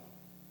life.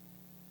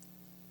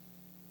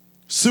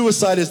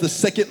 Suicide is the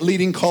second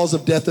leading cause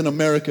of death in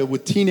America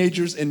with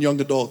teenagers and young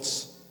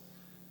adults.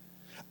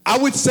 I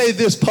would say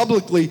this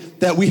publicly,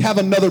 that we have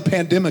another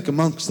pandemic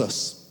amongst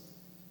us.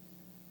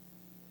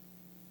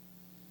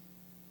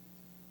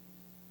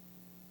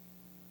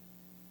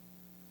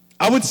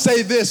 I would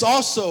say this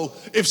also,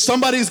 if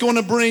somebody's going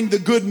to bring the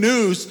good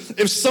news,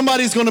 if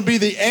somebody's going to be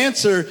the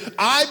answer,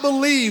 I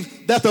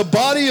believe that the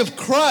body of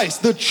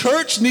Christ, the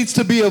church, needs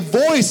to be a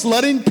voice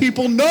letting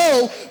people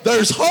know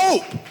there's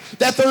hope,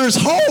 that there is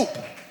hope.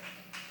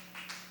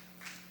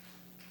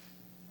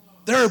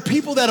 There are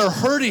people that are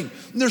hurting,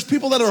 and there's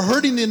people that are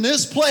hurting in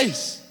this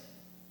place.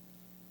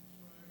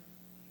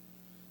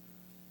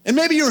 And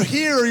maybe you're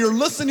here or you're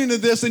listening to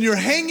this and you're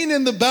hanging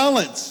in the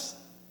balance.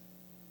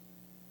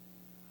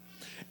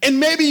 And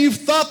maybe you've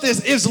thought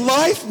this, is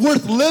life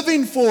worth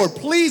living for?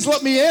 Please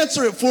let me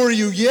answer it for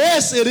you.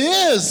 Yes, it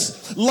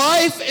is.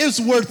 Life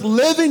is worth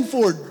living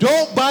for.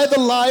 Don't buy the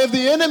lie of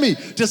the enemy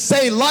to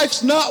say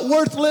life's not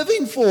worth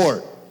living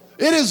for.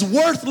 It is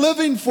worth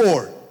living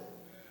for.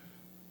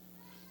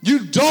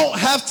 You don't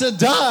have to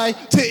die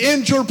to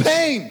end your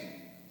pain.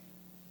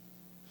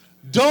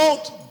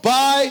 Don't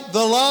buy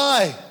the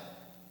lie.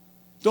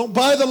 Don't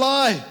buy the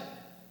lie.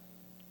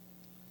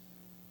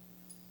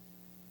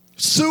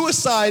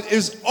 Suicide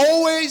is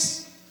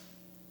always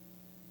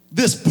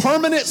this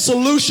permanent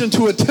solution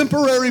to a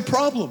temporary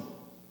problem.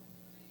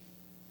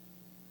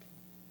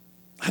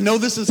 I know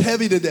this is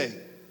heavy today,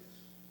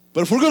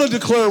 but if we're going to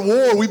declare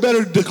war, we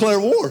better declare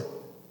war.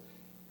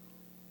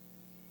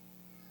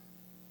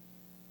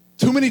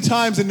 Too many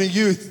times in the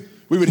youth,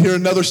 we would hear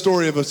another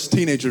story of a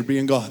teenager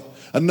being gone.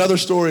 Another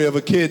story of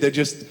a kid that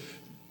just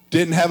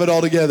didn't have it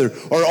all together.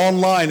 Or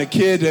online, a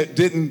kid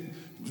that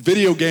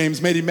video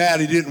games made him mad,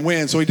 he didn't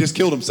win, so he just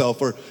killed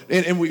himself.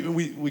 And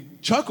we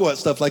chuckle at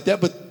stuff like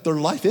that, but their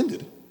life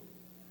ended.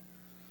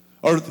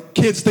 Or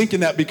kids thinking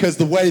that because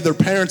the way their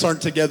parents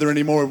aren't together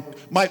anymore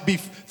might be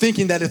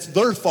thinking that it's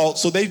their fault,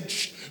 so they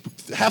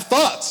have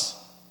thoughts.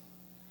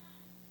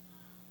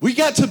 We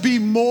got to be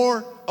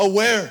more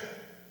aware.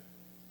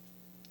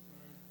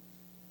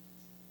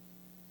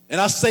 And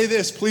I say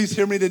this, please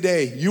hear me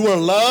today. You are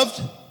loved,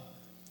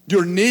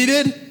 you're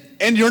needed,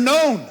 and you're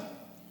known.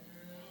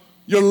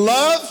 You're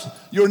loved,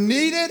 you're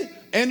needed,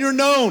 and you're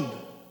known.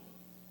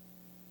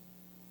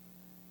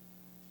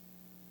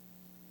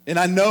 And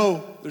I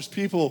know there's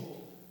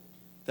people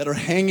that are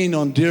hanging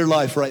on dear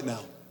life right now.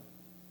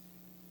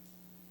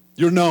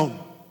 You're known.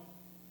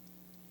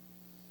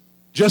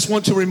 Just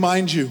want to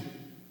remind you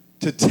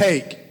to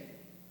take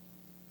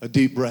a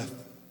deep breath.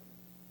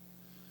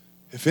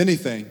 If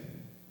anything,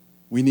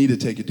 we need to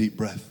take a deep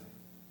breath.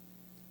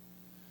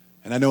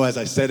 And I know as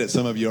I said it,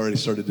 some of you already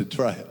started to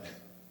try it.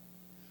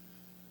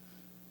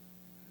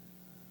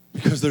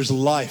 Because there's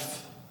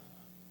life.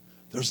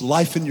 There's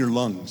life in your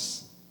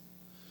lungs.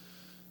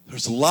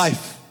 There's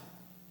life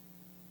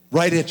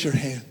right at your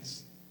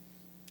hands.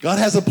 God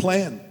has a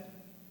plan.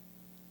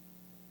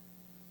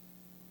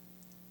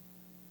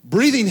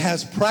 Breathing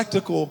has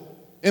practical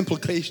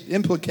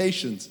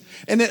implications,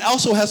 and it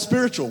also has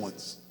spiritual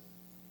ones.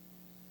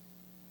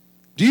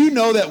 Do you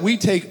know that we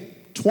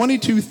take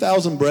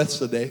 22,000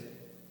 breaths a day?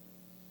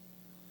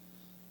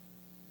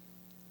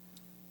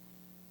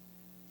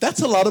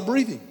 That's a lot of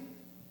breathing.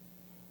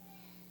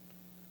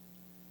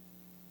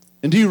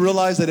 And do you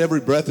realize that every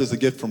breath is a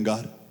gift from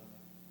God?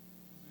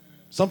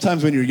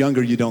 Sometimes when you're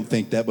younger, you don't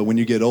think that, but when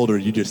you get older,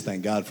 you just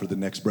thank God for the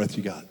next breath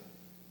you got.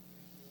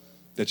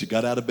 That you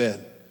got out of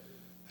bed,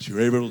 that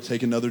you're able to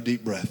take another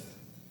deep breath.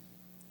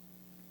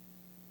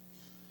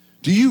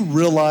 Do you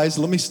realize,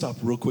 let me stop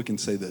real quick and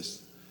say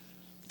this,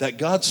 that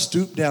God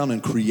stooped down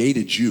and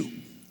created you,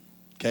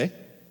 okay?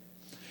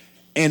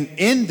 And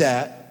in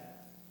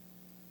that,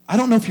 I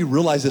don't know if you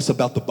realize this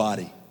about the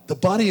body. The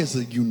body is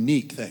a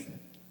unique thing.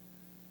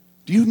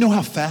 Do you know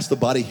how fast the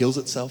body heals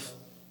itself?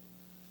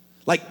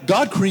 Like,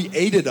 God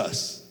created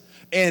us,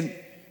 and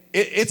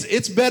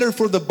it's better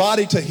for the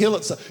body to heal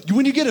itself.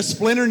 When you get a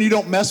splinter and you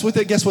don't mess with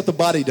it, guess what the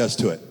body does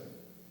to it?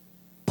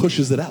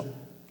 pushes it out.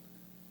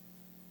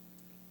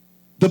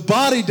 The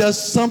body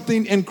does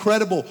something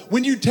incredible.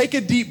 When you take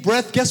a deep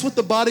breath, guess what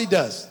the body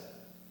does?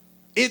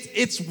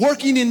 It's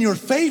working in your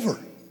favor.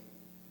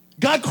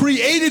 God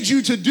created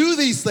you to do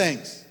these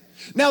things.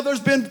 Now, there's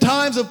been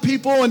times of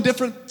people in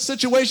different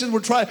situations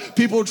where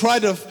people try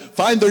to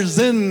find their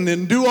zen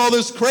and do all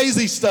this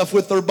crazy stuff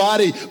with their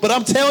body. But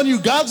I'm telling you,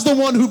 God's the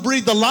one who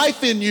breathed the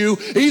life in you.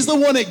 He's the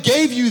one that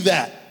gave you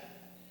that.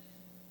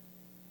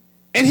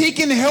 And He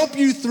can help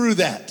you through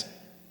that.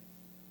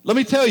 Let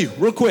me tell you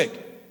real quick.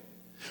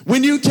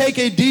 When you take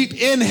a deep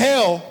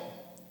inhale,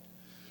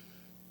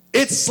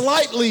 it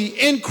slightly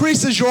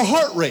increases your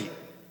heart rate.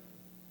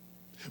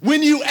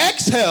 When you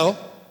exhale,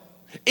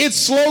 it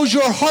slows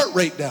your heart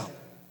rate down.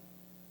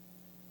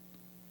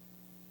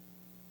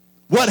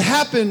 What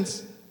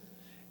happens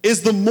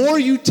is the more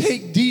you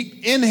take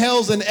deep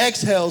inhales and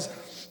exhales,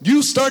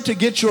 you start to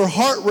get your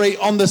heart rate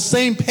on the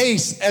same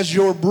pace as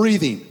your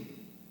breathing.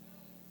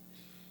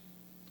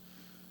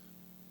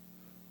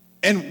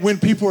 And when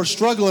people are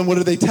struggling, what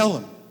do they tell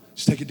them?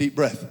 Just take a deep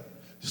breath.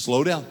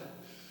 Slow down.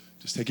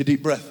 Just take a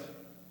deep breath.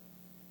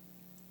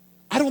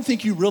 I don't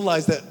think you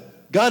realize that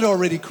God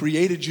already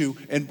created you,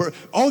 and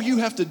all you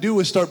have to do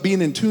is start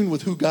being in tune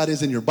with who God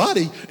is in your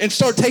body and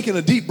start taking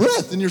a deep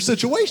breath in your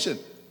situation.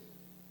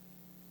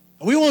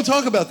 We won't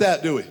talk about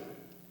that, do we?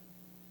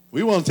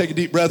 We want to take a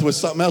deep breath with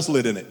something else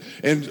lit in it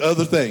and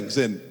other things,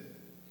 and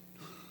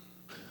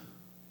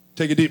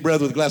take a deep breath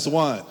with a glass of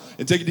wine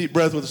and take a deep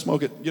breath with a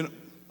smoke.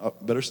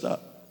 Better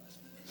stop.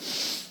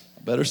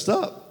 Better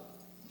stop.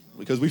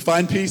 Because we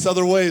find peace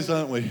other ways,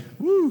 don't we?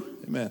 Woo,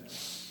 amen.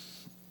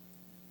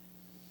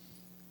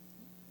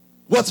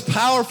 What's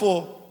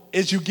powerful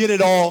is you get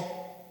it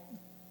all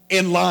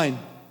in line.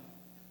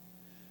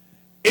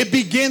 It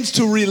begins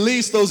to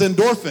release those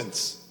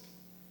endorphins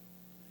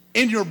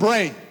in your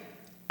brain.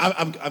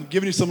 I'm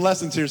giving you some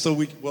lessons here, so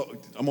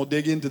I'm going to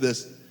dig into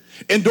this.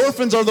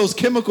 Endorphins are those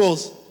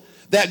chemicals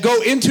that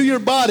go into your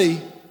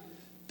body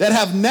that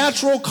have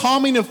natural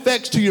calming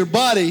effects to your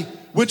body,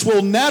 which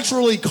will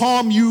naturally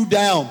calm you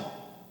down.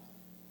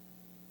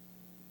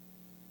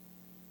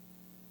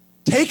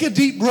 Take a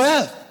deep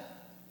breath.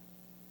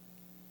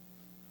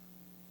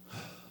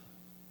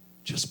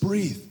 Just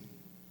breathe.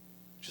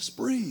 Just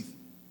breathe.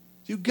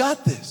 You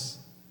got this.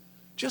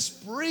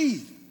 Just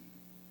breathe.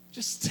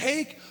 Just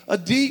take a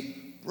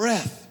deep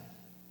breath.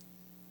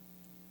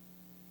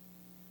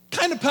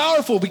 Kind of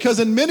powerful because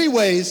in many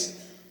ways,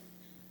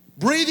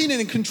 breathing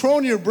and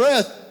controlling your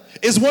breath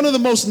is one of the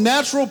most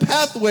natural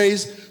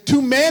pathways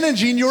to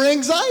managing your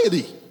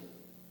anxiety.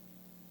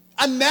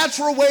 A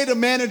natural way to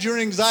manage your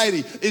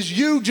anxiety is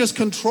you just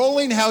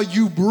controlling how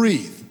you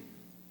breathe.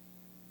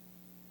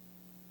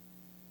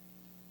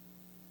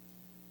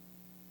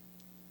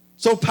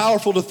 So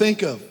powerful to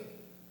think of.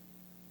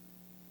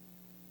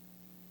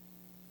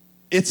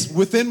 It's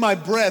within my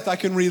breath, I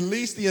can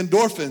release the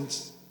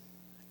endorphins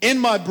in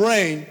my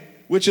brain,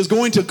 which is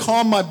going to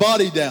calm my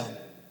body down.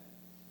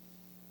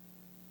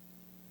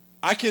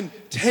 I can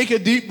take a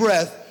deep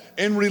breath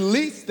and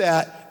release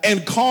that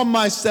and calm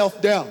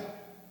myself down.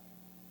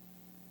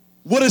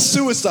 What is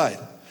suicide?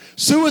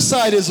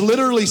 Suicide is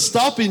literally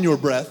stopping your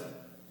breath.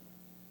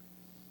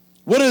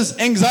 What does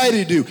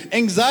anxiety do?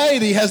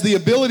 Anxiety has the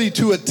ability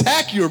to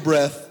attack your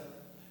breath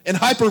and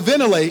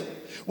hyperventilate.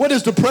 What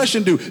does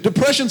depression do?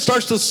 Depression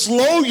starts to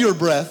slow your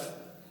breath.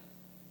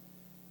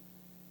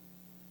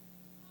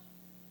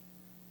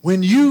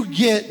 When you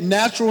get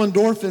natural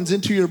endorphins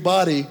into your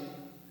body,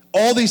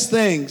 all these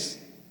things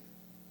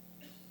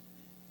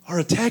are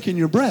attacking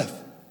your breath.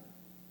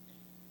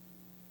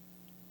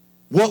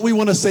 What we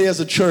want to say as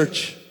a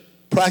church,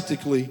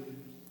 practically,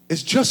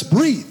 is just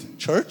breathe,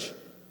 church.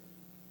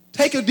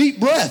 Take a deep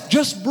breath.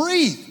 Just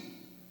breathe.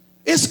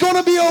 It's going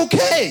to be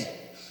okay.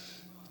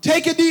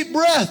 Take a deep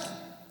breath.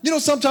 You know,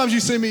 sometimes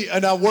you see me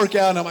and I work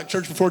out and I'm like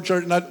church before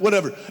church and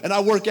and I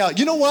work out.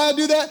 You know why I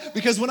do that?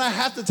 Because when I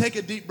have to take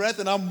a deep breath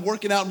and I'm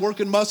working out and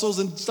working muscles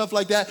and stuff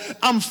like that,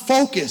 I'm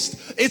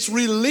focused. It's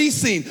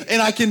releasing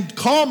and I can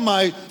calm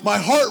my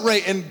heart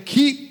rate and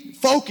keep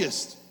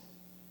focused.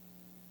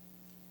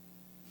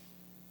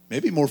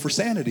 Maybe more for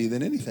sanity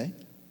than anything.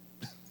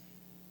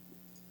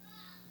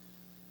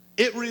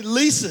 It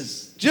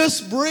releases.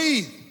 Just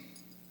breathe.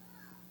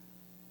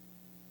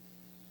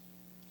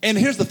 And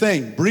here's the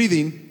thing.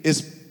 Breathing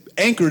is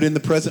anchored in the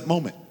present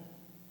moment.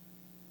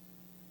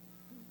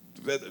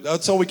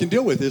 That's all we can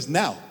deal with is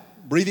now.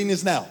 Breathing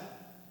is now.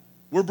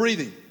 We're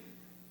breathing.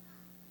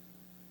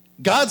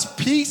 God's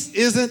peace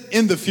isn't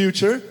in the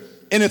future,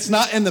 and it's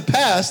not in the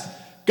past.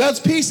 God's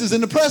peace is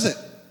in the present.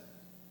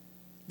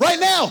 Right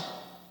now.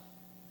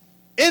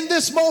 In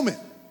this moment.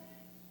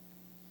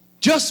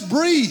 Just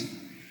breathe.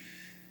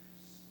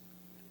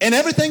 And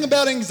everything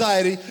about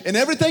anxiety, and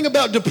everything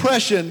about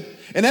depression,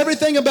 and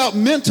everything about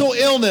mental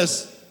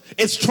illness,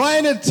 it's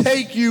trying to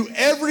take you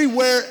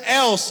everywhere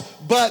else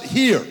but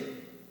here.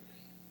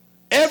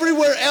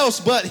 Everywhere else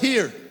but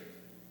here.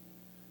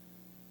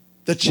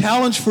 The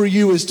challenge for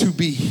you is to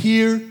be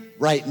here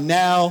right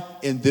now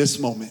in this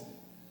moment.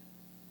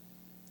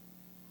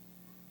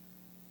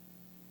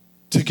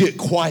 to get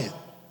quiet.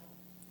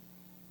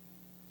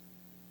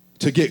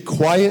 To get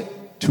quiet,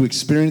 to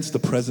experience the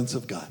presence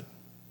of God.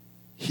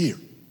 Here,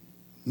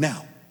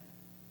 now.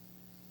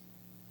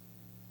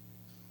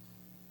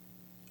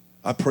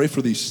 I pray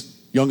for these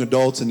young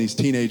adults and these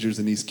teenagers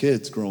and these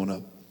kids growing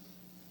up.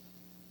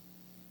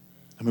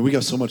 I mean, we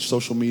got so much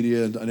social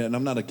media, and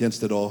I'm not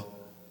against it all,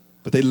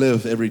 but they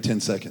live every 10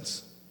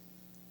 seconds.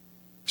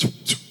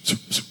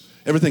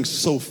 Everything's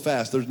so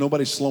fast. There's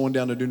nobody slowing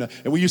down to do nothing.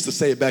 And we used to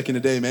say it back in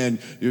the day, man,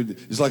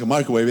 it's like a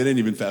microwave. It ain't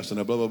even fast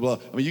enough, blah, blah, blah.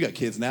 I mean, you got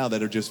kids now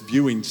that are just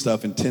viewing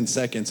stuff in 10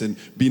 seconds and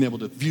being able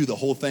to view the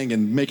whole thing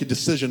and make a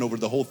decision over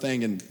the whole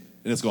thing, and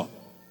it's gone.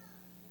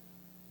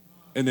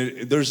 And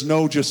there's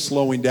no just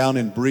slowing down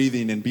and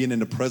breathing and being in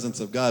the presence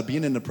of God.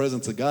 Being in the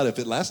presence of God, if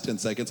it lasts 10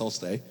 seconds, I'll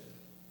stay.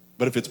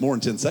 But if it's more than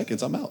 10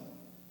 seconds, I'm out.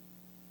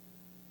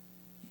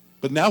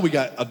 But now we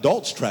got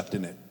adults trapped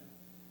in it.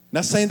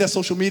 Not saying that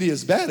social media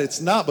is bad,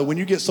 it's not, but when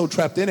you get so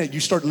trapped in it,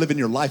 you start living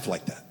your life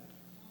like that.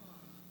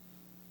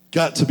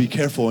 Got to be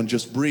careful and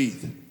just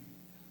breathe.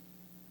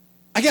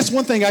 I guess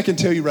one thing I can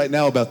tell you right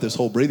now about this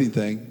whole breathing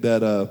thing,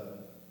 that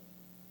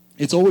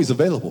it's always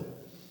available.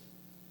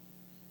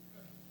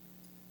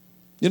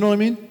 You know what I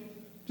mean?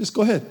 Just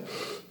go ahead.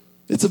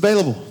 It's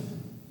available.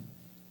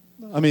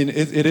 I mean,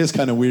 it is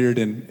kind of weird,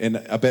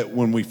 and I bet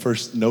when we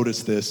first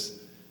noticed this,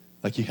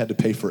 like you had to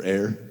pay for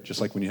air,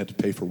 just like when you had to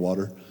pay for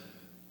water.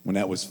 When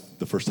that was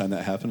the first time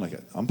that happened, like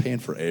I'm paying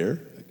for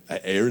air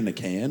in a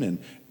can, and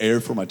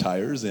air for my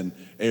tires, and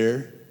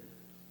air.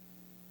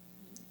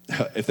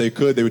 If they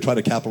could, they would try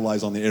to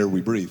capitalize on the air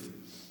we breathe.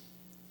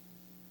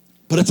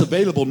 But it's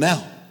available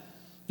now.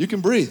 You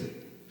can breathe.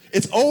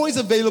 It's always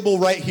available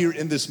right here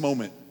in this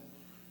moment.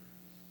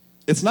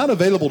 It's not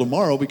available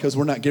tomorrow because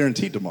we're not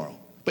guaranteed tomorrow.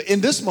 But in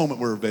this moment,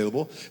 we're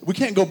available. We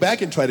can't go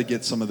back and try to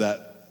get some of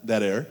that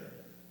air.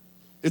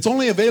 It's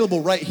only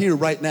available right here,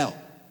 right now.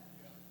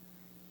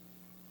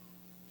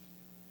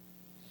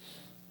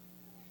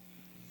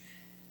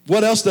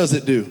 What else does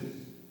it do?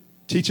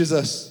 Teaches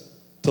us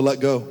to let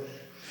go.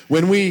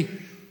 When we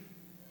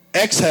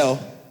exhale,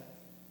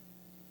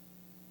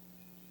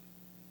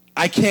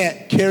 I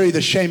can't carry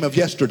the shame of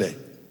yesterday.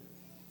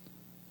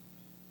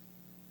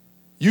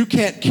 You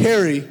can't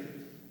carry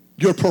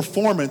your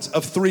performance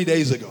of 3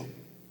 days ago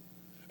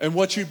and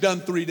what you've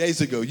done 3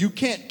 days ago. You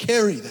can't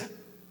carry that.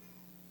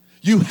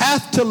 You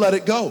have to let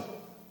it go.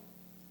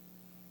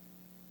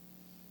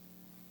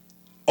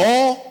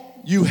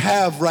 All you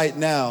have right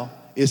now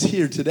is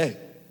here today.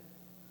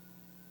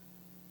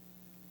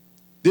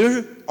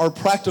 There are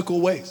practical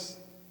ways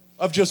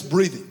of just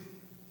breathing.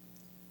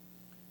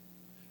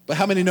 But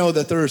how many know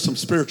that there are some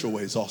spiritual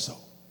ways also?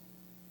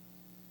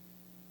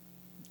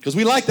 Because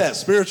we like that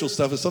spiritual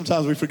stuff, and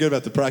sometimes we forget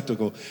about the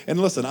practical.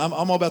 And listen, I'm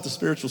all about the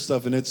spiritual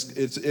stuff, and it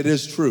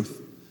is truth.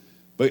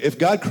 But if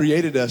God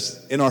created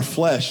us in our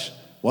flesh,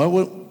 why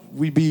would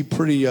we be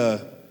pretty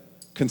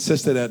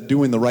consistent at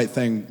doing the right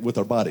thing with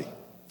our body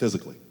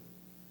physically?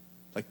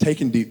 Like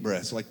taking deep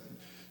breaths, like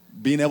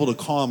being able to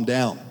calm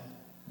down.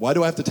 Why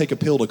do I have to take a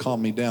pill to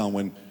calm me down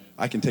when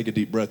I can take a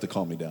deep breath to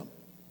calm me down?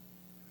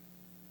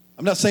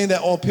 I'm not saying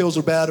that all pills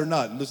are bad or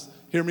not. Just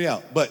hear me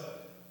out. But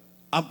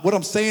what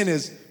I'm saying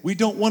is we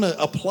don't want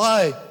to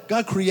apply.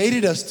 God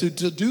created us to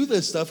do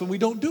this stuff, and we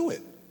don't do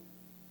it.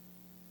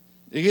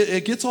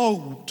 It gets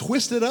all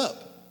twisted up.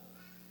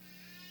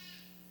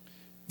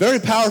 Very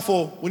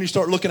powerful when you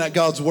start looking at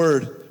God's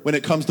word when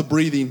it comes to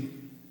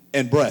breathing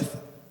and breath.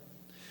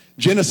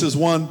 Genesis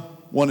 1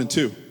 and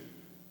 2.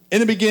 In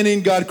the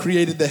beginning, God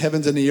created the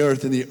heavens and the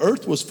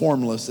earth was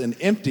formless and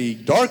empty.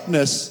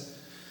 Darkness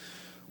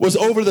was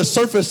over the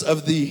surface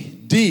of the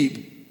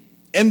deep,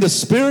 and the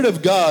Spirit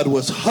of God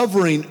was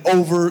hovering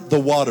over the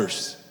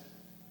waters.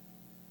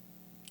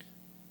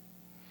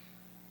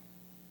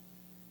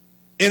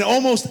 In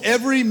almost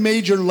every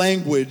major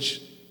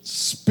language,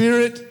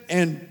 spirit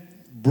and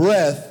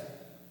breath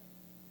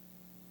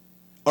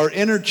are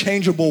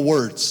interchangeable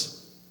words.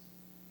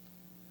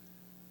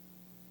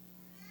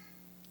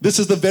 This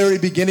is the very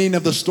beginning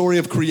of the story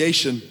of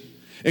creation,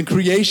 and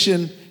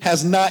creation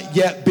has not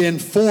yet been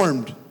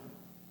formed.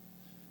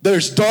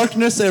 There's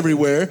darkness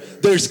everywhere.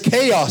 There's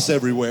chaos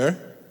everywhere.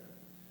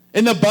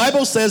 And the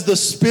Bible says the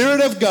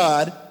Spirit of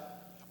God,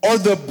 or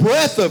the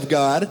breath of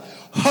God,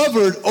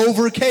 hovered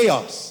over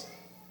chaos.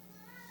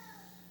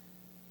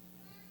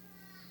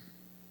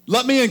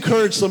 Let me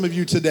encourage some of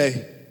you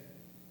today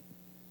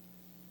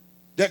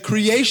that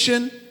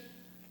creation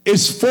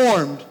is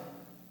formed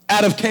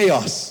out of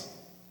chaos.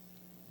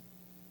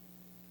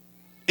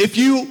 If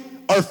you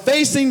are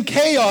facing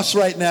chaos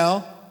right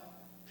now,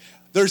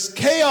 there's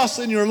chaos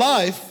in your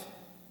life,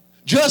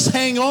 just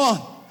hang on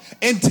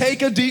and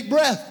take a deep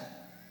breath.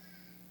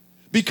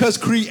 Because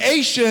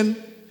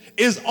creation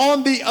is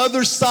on the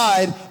other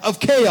side of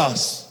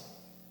chaos.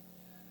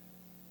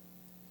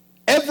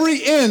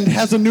 Every end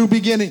has a new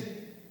beginning.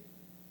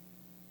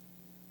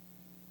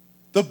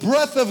 The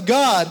breath of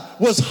God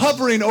was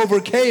hovering over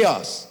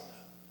chaos.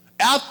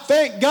 I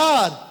thank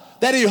God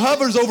that He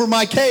hovers over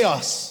my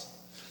chaos.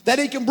 That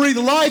he can breathe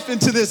life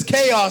into this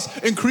chaos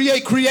and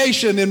create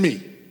creation in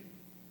me.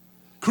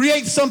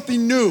 Create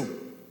something new.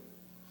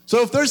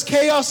 So if there's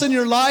chaos in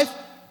your life,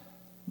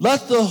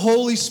 let the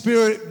Holy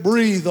Spirit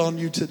breathe on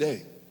you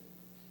today.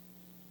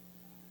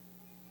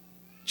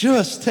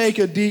 Just take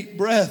a deep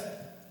breath.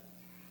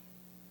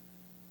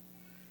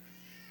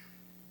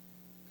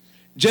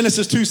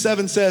 Genesis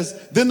 2:7 says,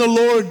 "Then the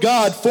Lord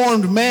God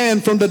formed man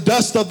from the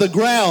dust of the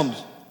ground."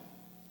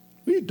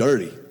 Are you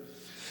dirty?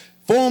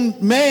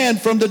 Formed man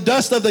from the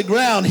dust of the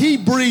ground. He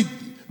breathed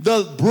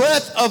the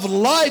breath of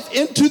life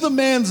into the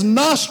man's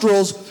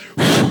nostrils,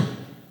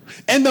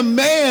 and the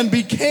man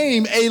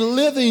became a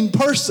living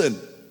person.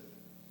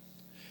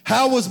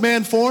 How was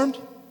man formed?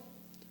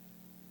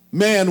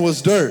 Man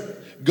was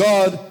dirt.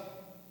 God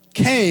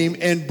came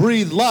and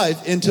breathed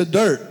life into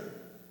dirt.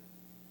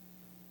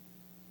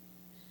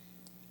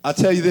 I'll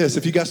tell you this,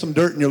 if you got some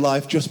dirt in your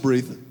life, just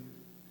breathe.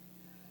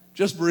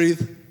 Just breathe.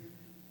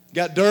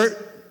 Got dirt?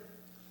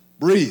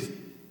 Breathe.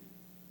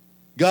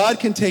 God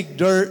can take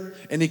dirt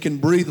and he can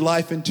breathe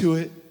life into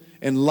it,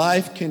 and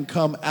life can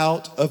come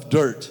out of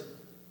dirt.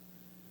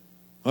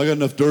 I got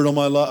enough dirt on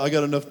my life. I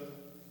got enough.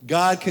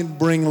 God can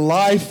bring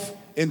life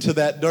into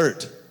that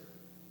dirt.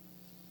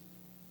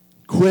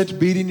 Quit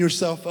beating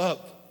yourself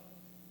up.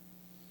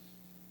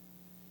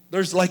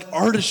 There's like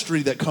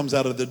artistry that comes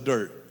out of the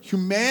dirt.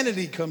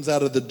 Humanity comes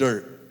out of the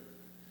dirt.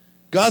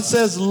 God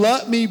says,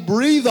 let me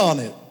breathe on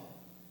it.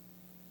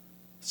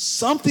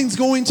 Something's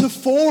going to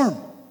form.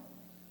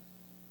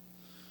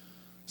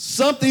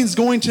 Something's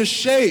going to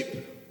shape.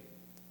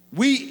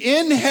 We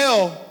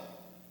inhale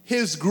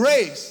his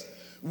grace.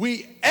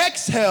 We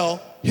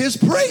exhale his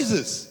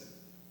praises.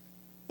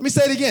 Let me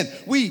say it again.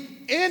 We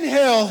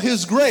inhale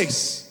his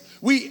grace.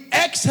 We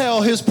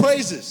exhale his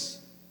praises.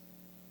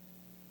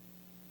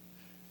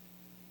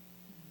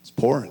 It's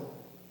pouring.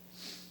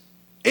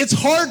 It's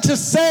hard to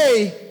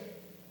say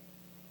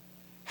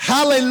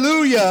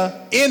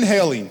hallelujah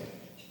inhaling.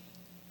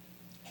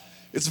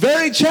 It's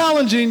very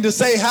challenging to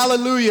say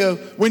hallelujah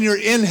when you're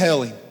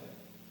inhaling,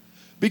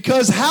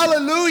 because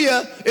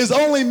hallelujah is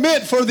only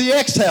meant for the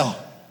exhale.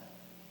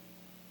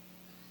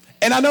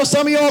 And I know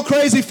some of y'all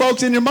crazy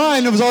folks in your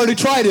mind have already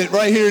tried it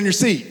right here in your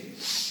seat.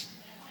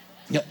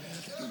 Yeah.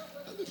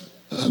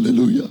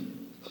 Hallelujah.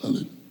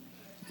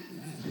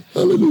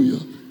 Hallelujah.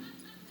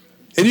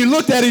 And you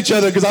looked at each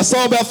other, because I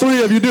saw about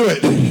 3 of you do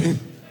it.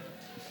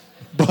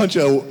 Bunch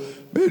of,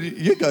 man,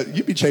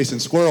 you be chasing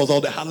squirrels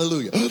all day.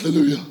 Hallelujah.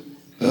 Hallelujah.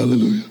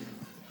 Hallelujah.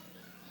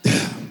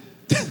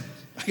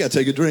 I got to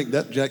take a drink.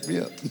 That jacked me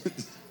up.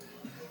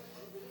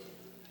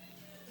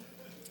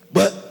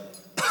 But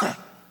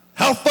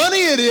how funny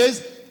it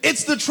is,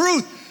 it's the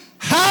truth.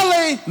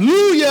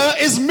 Hallelujah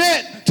is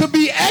meant to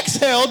be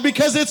exhaled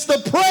because it's the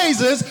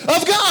praises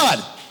of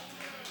God.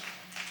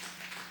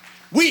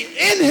 We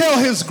inhale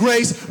his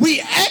grace.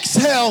 We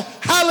exhale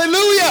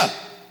hallelujah.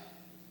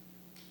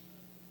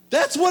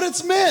 That's what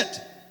it's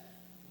meant.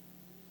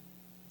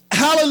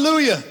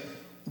 Hallelujah.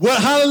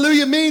 What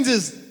hallelujah means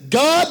is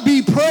God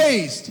be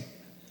praised.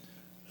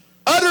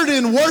 Uttered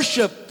in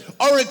worship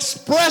or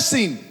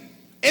expressing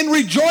in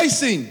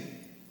rejoicing.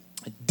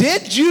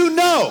 Did you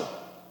know?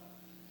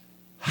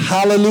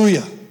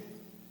 Hallelujah.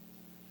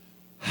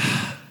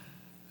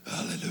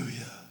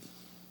 Hallelujah.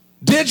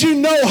 Did you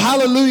know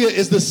hallelujah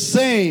is the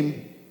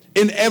same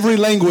in every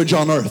language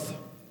on earth?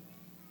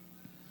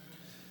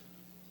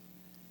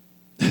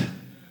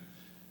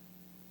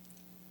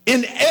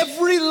 In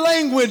every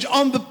language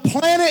on the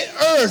planet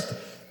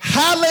Earth,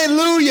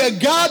 hallelujah,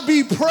 God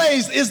be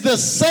praised, is the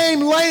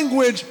same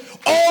language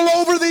all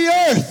over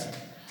the earth.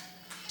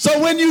 So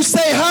when you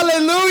say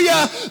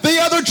hallelujah, the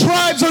other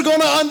tribes are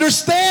going to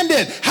understand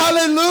it.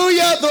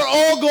 Hallelujah, they're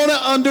all going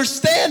to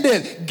understand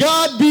it.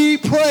 God be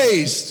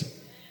praised.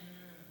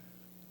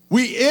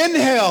 We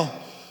inhale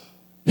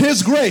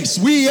his grace.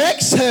 We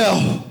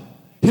exhale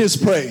his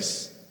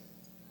praise.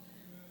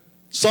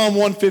 Psalm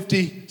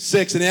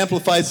 156 in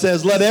Amplified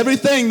says, let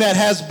everything that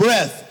has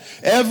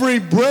breath, every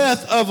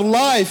breath of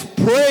life,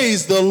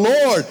 praise the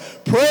Lord.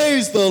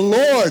 Praise the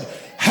Lord.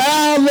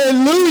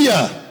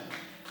 Hallelujah.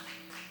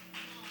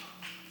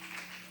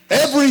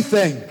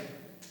 Everything.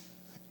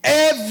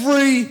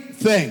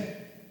 Everything.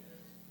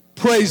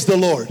 Praise the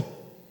Lord.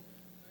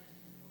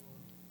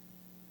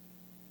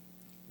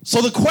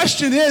 So the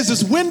question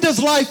is when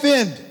does life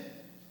end?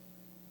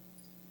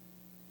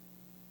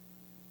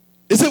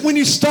 Is it when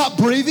you stop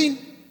breathing?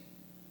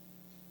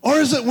 Or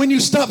is it when you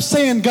stop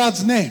saying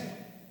God's name?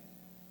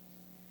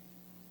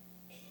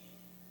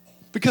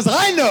 Because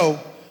I know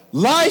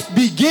life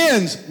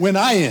begins when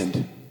I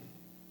end.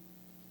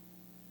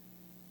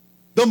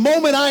 The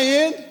moment I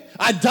end,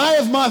 I die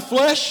of my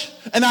flesh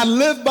and I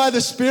live by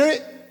the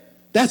Spirit,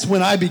 that's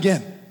when I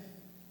begin.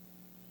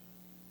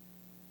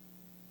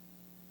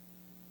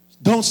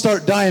 Don't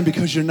start dying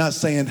because you're not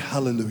saying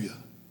hallelujah.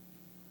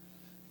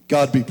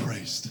 God be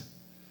praised.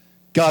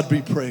 God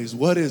be praised.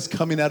 What is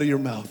coming out of your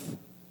mouth?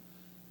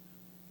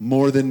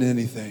 More than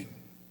anything.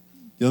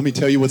 Let me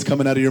tell you what's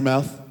coming out of your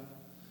mouth.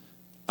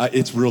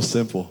 It's real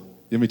simple.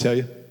 Let me tell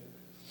you.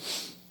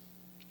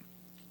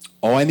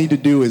 All I need to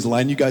do is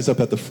line you guys up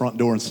at the front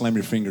door and slam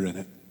your finger in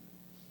it.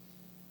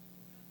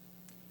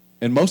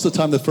 And most of the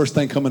time, the first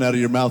thing coming out of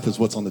your mouth is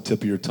what's on the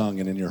tip of your tongue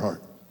and in your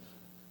heart.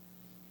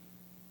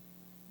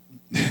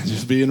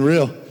 Just being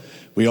real.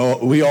 We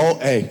all,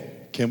 hey,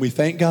 can we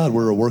thank God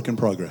we're a work in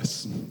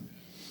progress?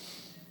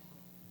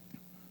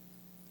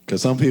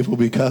 Because some people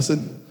be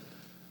cussing.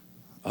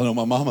 I know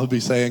my mama be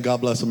saying,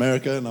 God bless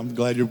America, and I'm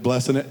glad you're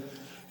blessing it.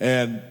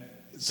 And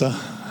so,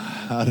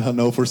 I don't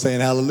know if we're saying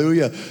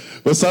hallelujah,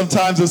 but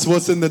sometimes it's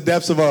what's in the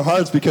depths of our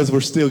hearts because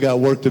we're still got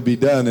work to be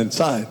done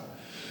inside.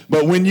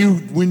 But when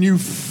you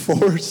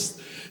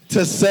force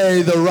to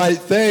say the right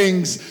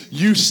things,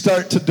 you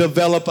start to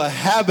develop a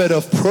habit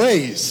of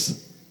praise.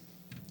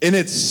 And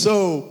it's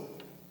so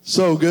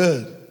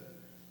good.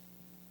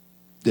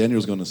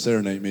 Daniel's going to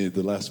serenade me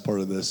the last part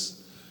of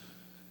this.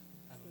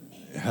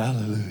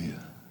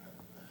 Hallelujah.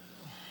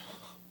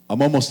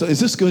 I'm almost done. Is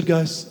this good,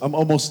 guys? I'm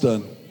almost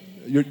done.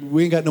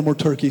 We ain't got no more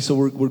turkey, so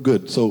we're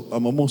good. So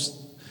let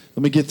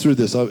me get through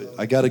this.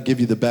 I got to give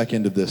you the back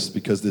end of this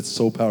because it's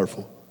so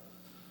powerful.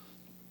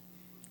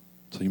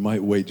 So you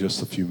might wait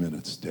just a few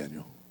minutes,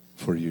 Daniel,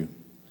 before you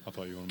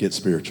get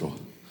spiritual.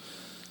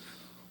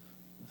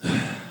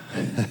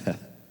 I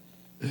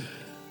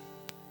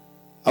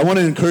want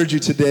to encourage you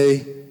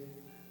today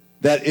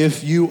that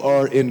if you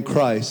are in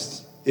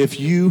Christ, if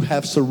you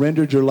have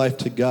surrendered your life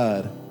to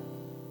God,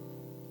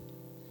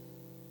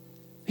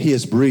 He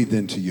has breathed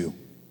into you.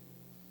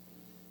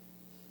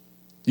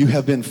 You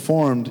have been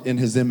formed in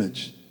His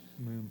image.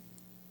 Amen.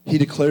 He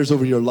declares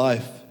over your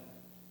life.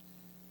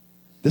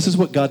 This is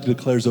what God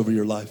declares over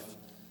your life.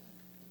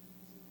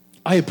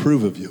 I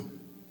approve of you.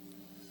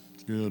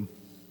 Good.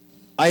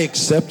 I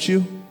accept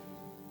you,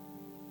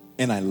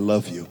 and I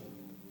love you.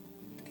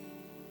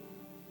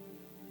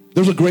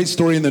 There's a great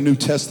story in the New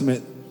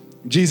Testament.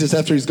 Jesus,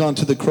 after He's gone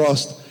to the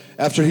cross,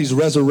 after He's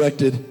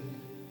resurrected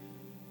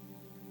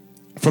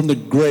from the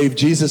grave,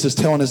 Jesus is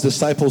telling His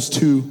disciples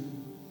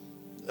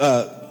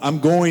I'm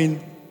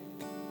going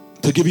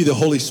to give you the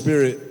Holy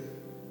Spirit.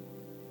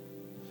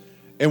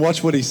 And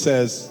watch what He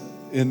says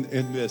in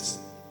this.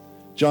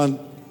 John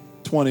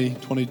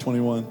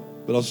 20:21.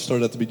 But I'll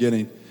start at the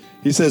beginning.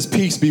 He says,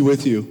 peace be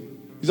with you.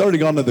 He's already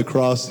gone to the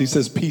cross. He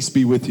says, peace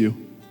be with you.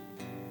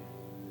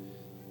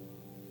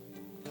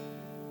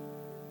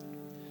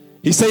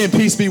 He's saying,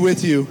 peace be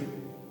with you.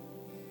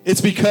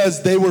 It's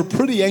because they were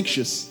pretty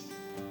anxious.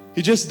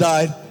 He just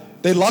died.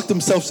 They locked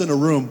themselves in a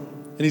room.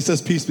 And He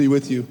says, peace be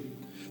with you.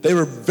 They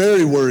were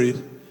very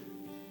worried.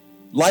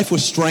 Life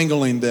was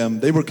strangling them.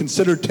 They were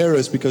considered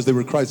terrorists because they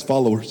were Christ's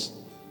followers.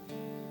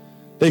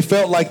 They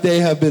felt like they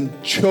have been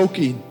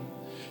choking,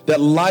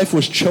 that life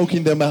was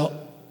choking them out.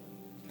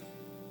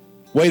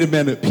 Wait a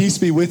minute, peace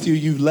be with you,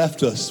 you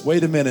left us.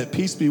 Wait a minute,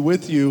 peace be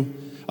with you.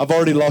 I've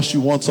already lost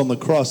you once on the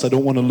cross. I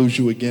don't want to lose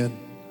you again.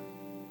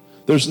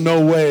 There's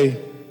no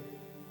way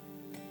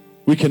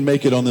we can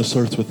make it on this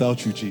earth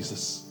without you,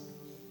 Jesus.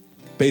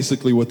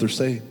 Basically what they're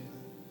saying.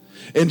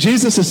 And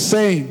Jesus is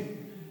saying,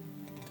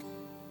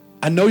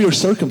 I know your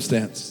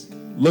circumstance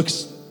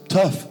looks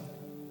tough.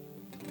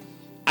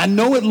 I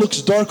know it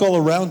looks dark all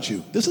around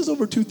you. This is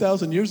over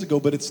 2,000 years ago,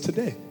 but it's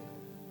today.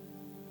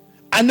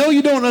 I know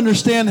you don't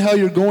understand how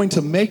you're going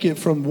to make it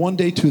from one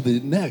day to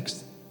the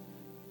next.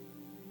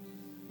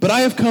 But I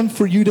have come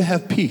for you to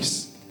have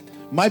peace.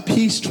 My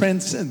peace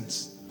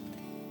transcends.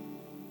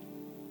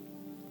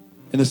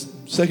 In the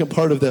second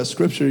part of that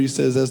scripture, He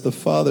says, as the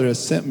Father has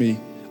sent me,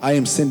 I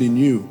am sending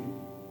you.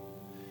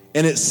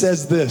 And it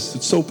says this,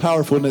 it's so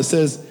powerful, and it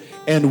says,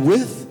 and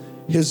with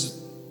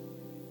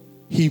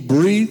He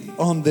breathed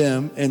on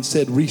them and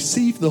said,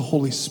 receive the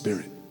Holy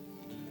Spirit.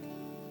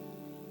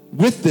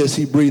 With this,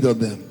 He breathed on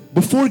them.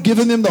 Before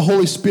giving them the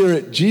Holy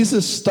Spirit,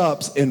 Jesus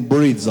stops and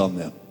breathes on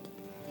them.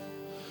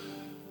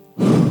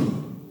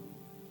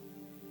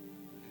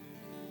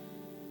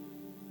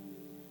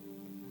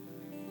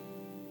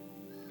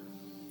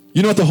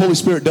 You know what the Holy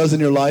Spirit does in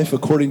your life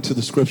according to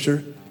the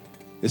scripture?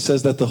 It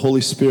says that the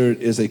Holy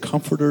Spirit is a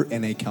comforter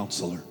and a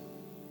counselor.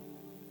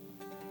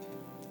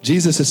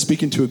 Jesus is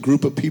speaking to a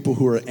group of people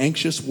who are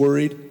anxious,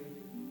 worried.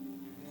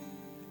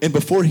 And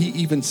before He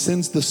even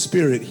sends the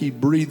Spirit, He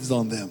breathes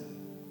on them.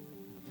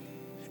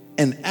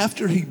 And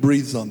after He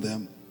breathes on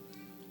them,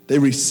 they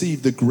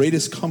receive the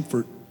greatest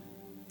comfort,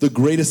 the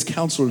greatest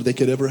counselor they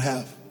could ever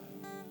have.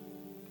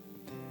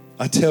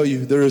 I tell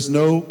you, there is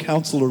no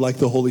counselor like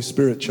the Holy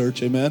Spirit,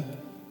 church, amen?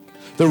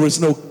 There is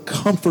no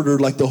comforter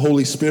like the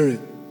Holy Spirit.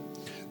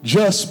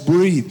 Just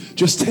breathe.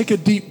 Just take a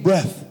deep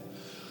breath.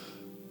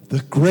 The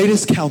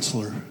greatest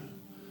counselor,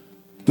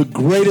 the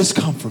greatest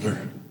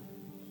comforter.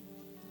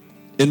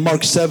 In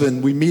Mark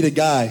 7, we meet a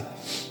guy.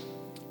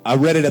 I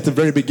read it at the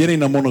very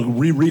beginning. I'm going to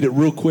reread it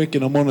real quick,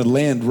 and I'm going to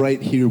land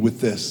right here with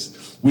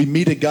this. We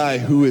meet a guy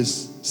who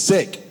is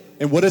sick.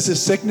 And what is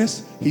his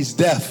sickness? He's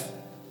deaf.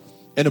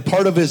 And a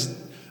part of his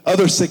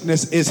other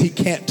sickness is he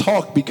can't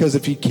talk, because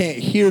if you can't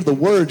hear the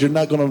words, you're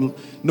not going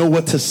to know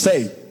what to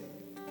say.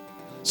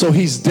 So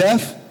he's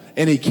deaf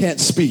and he can't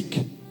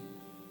speak.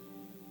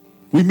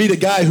 We meet a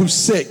guy who's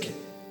sick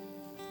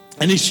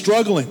and he's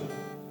struggling.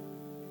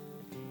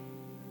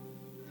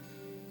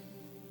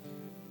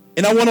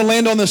 And I want to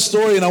land on this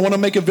story, and I want to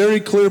make a very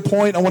clear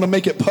point. I want to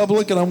make it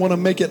public, and I want to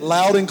make it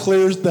loud and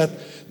clear that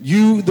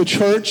you, the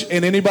church,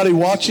 and anybody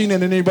watching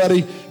and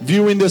anybody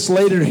viewing this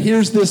later,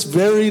 hears this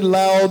very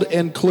loud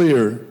and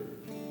clear.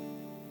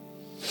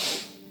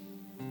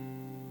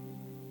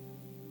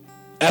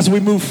 As we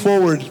move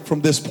forward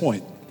from this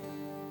point,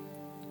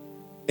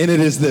 and it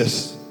is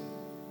this: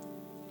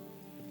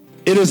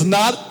 it is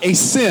not a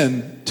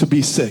sin to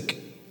be sick.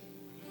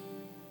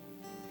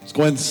 Let's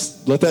go ahead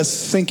and let that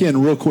sink in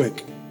real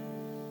quick.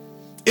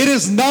 It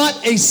is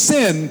not a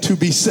sin to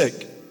be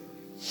sick.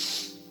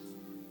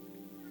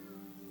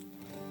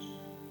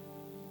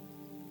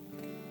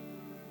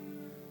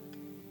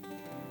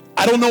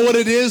 I don't know what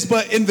it is,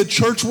 but in the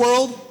church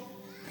world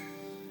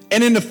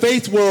and in the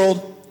faith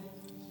world,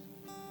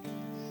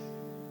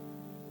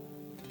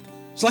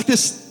 it's like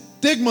this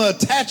stigma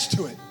attached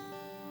to it.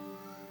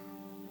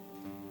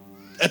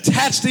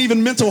 Attached to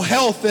even mental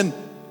health,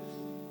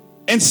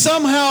 and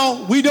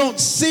somehow we don't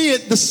see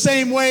it the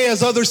same way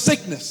as other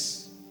sickness.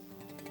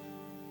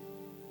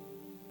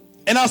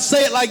 And I'll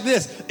say it like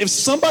this: if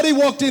somebody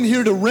walked in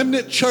here to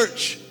Remnant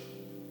Church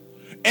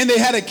and they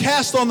had a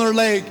cast on their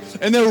leg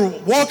and they were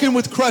walking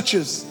with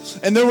crutches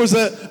and there was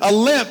a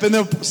limp in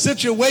their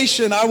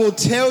situation, I will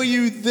tell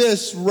you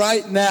this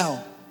right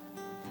now,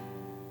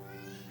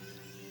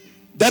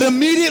 that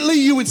immediately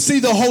you would see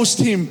the host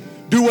team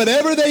do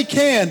whatever they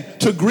can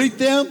to greet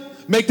them,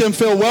 make them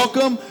feel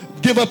welcome,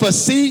 give up a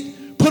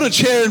seat, put a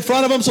chair in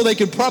front of them so they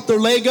can prop their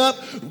leg up,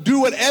 do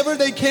whatever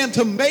they can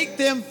to make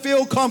them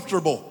feel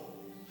comfortable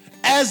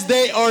as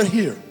they are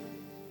here.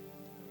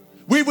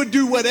 We would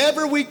do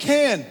whatever we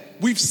can.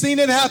 We've seen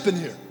it happen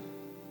here.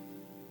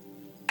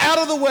 Out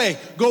of the way,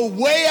 go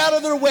way out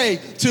of their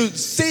way to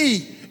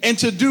see and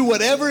to do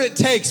whatever it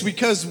takes,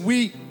 because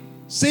we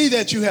see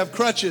that you have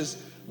crutches.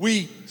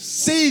 We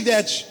see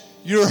that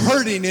you're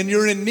hurting and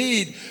you're in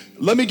need.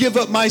 Let me give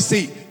up my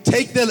seat.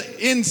 Take the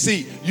end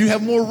seat. You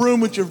have more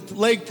room with your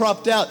leg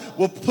propped out.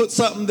 We'll put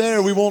something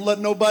there. We won't let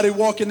nobody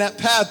walk in that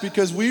path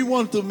because we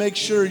want to make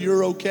sure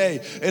you're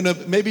okay.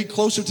 And maybe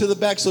closer to the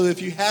back so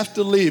if you have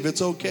to leave,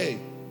 it's okay.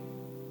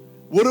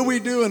 What do we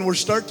do? And we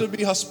start to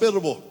be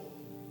hospitable.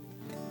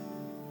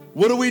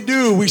 What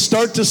do? We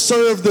start to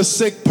serve the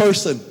sick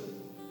person.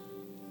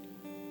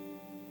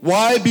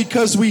 Why?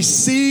 Because we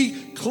see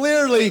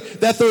clearly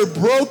that they're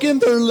broken,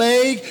 their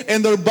leg,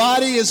 and their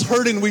body is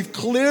hurting. We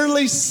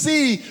clearly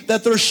see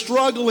that they're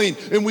struggling,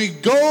 and we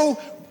go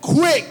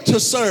quick to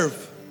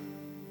serve.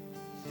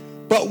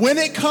 But when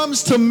it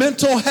comes to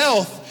mental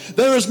health,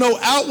 there is no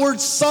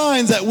outward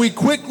signs that we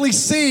quickly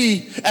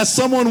see as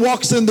someone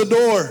walks in the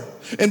door.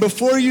 And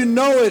before you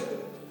know it,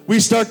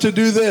 we start to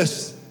do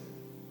this.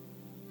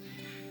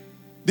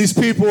 These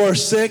people are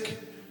sick,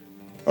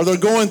 or they're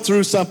going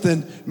through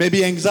something,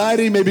 maybe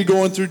anxiety, maybe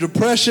going through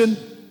depression.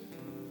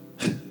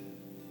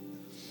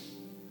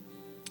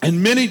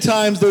 And many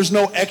times there's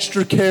no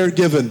extra care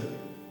given.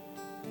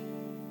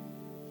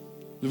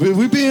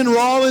 We being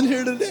raw in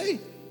here today?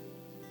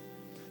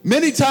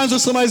 Many times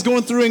when somebody's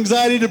going through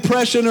anxiety,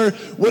 depression, or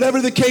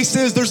whatever the case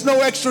is, there's no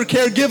extra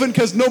care given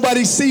because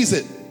nobody sees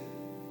it.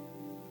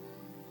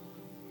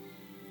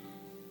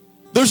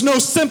 There's no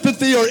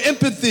sympathy or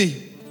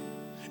empathy.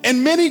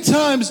 And many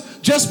times,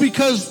 just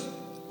because,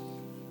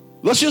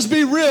 let's just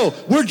be real,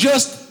 we're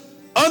just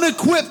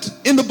unequipped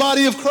in the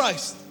body of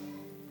Christ.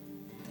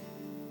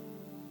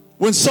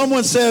 When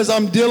someone says,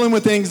 I'm dealing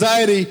with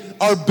anxiety,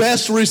 our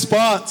best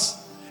response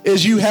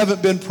is you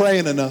haven't been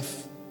praying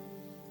enough.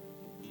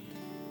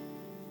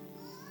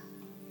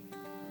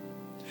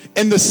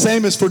 And the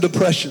same is for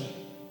depression.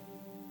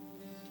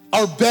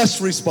 Our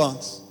best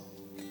response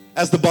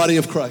as the body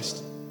of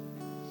Christ.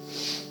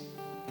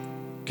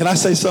 Can I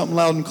say something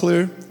loud and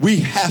clear? We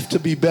have to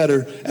be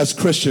better as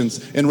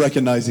Christians in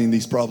recognizing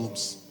these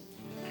problems.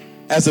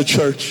 As a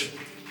church,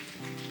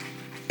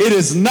 it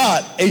is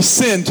not a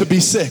sin to be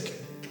sick.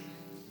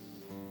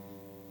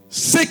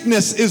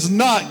 Sickness is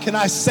not, can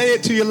I say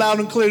it to you loud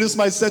and clear? This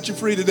might set you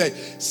free today.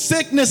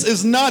 Sickness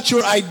is not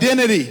your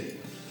identity.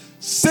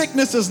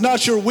 Sickness is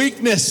not your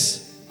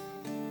weakness.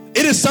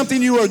 It is something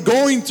you are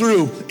going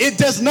through. It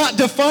does not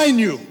define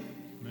you.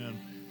 Amen.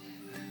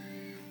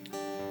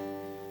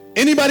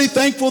 Anybody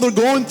thankful they're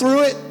going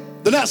through it?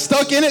 They're not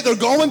stuck in it, they're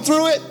going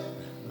through it?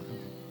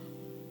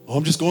 Oh,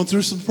 I'm just going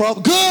through some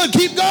problems. Good,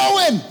 keep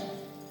going.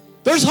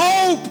 There's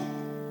hope.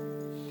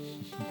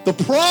 The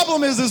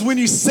problem is when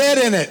you sit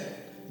in it.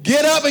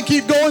 Get up and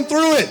keep going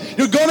through it.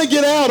 You're going to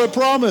get out, I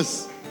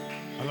promise.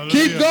 Hallelujah.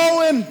 Keep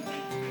going.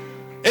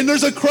 And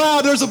there's a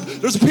crowd.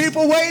 There's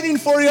people waiting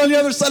for you on the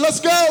other side. Let's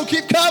go.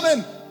 Keep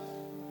coming.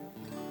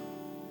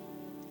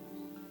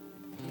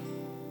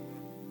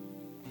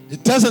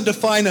 It doesn't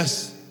define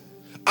us.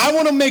 I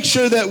want to make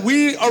sure that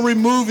we are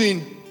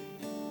removing,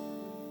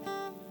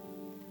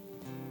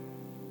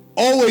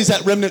 always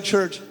at Remnant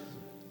Church,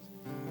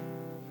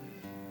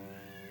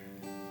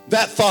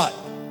 that thought.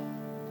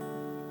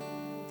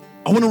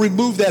 I want to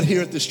remove that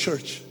here at this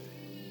church.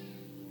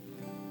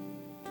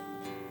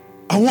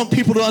 I want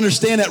people to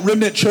understand at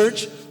Remnant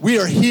Church, we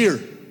are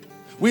here.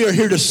 We are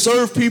here to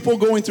serve people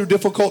going through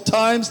difficult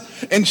times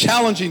and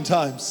challenging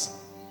times.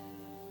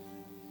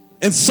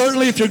 And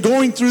certainly if you're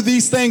going through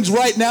these things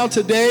right now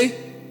today,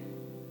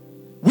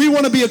 we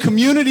want to be a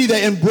community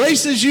that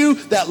embraces you,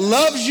 that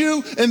loves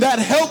you, and that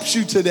helps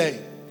you today.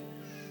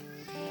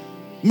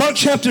 Mark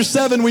chapter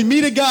 7, we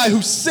meet a guy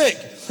who's sick,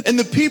 and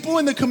the people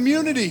in the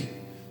community,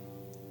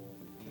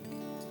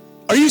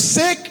 are you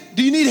sick?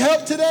 Do you need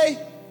help today?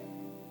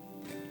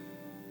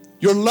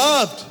 You're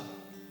loved.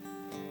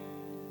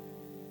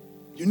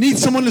 You need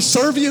someone to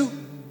serve you?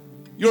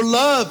 You're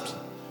loved.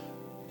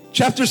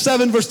 Chapter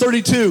 7, verse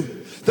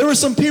 32. There were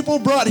some people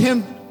brought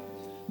him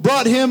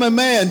a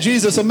man,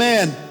 Jesus, a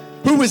man,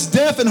 who was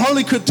deaf and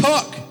hardly could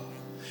talk.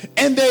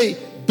 And they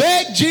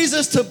begged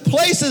Jesus to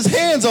place his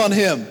hands on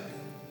him.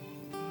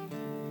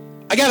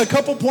 I got a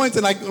couple points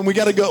and we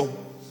got to go.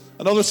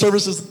 I know the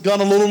service has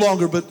gone a little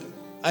longer, but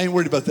I ain't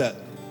worried about that.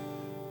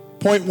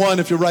 Point 1,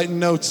 if you're writing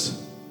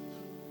notes.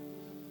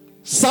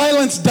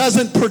 Silence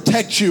doesn't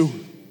protect you.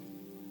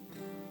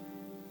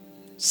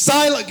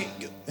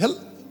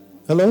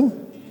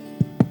 Hello?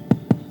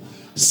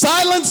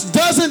 Silence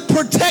doesn't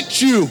protect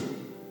you.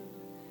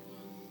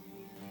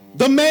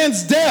 The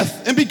man's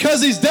deaf, and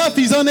because he's deaf,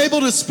 he's unable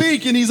to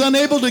speak, and he's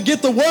unable to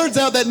get the words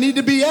out that need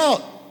to be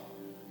out.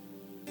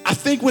 I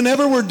think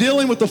whenever we're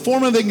dealing with the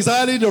form of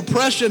anxiety,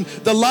 depression,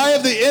 the lie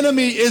of the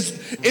enemy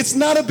is, it's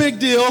not a big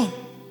deal.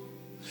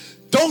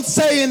 Don't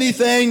say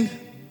anything.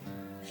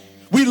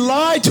 We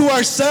lie to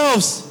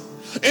ourselves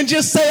and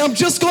just say, I'm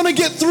just going to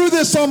get through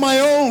this on my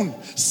own.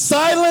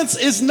 Silence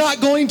is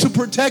not going to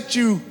protect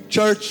you,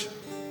 church.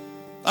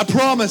 I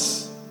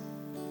promise.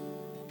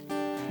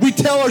 We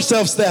tell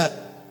ourselves that.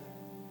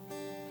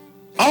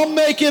 I'll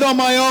make it on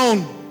my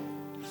own,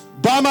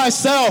 by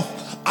myself.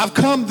 I've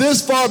come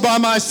this far by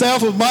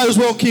myself, and might as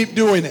well keep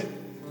doing it.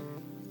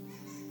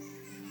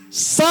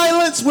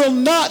 Silence will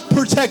not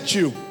protect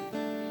you.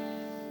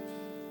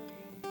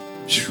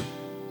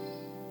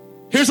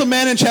 Here's a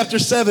man in chapter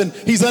 7.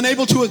 He's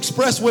unable to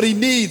express what he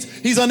needs.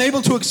 He's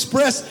unable to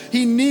express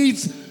he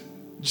needs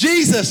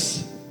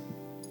Jesus.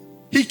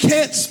 He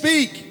can't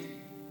speak.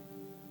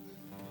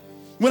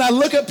 When I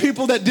look at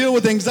people that deal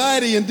with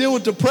anxiety and deal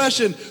with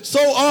depression, so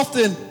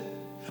often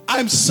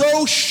I'm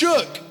so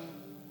shook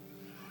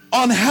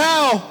on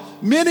how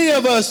many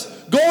of us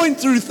going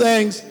through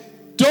things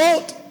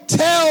don't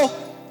tell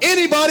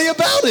anybody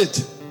about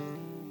it.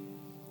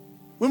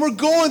 When we're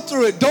going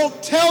through it,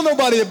 don't tell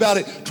nobody about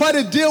it. Try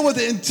to deal with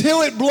it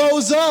until it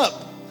blows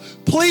up.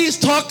 Please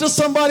talk to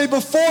somebody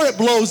before it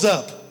blows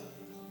up.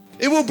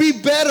 It will be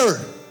better.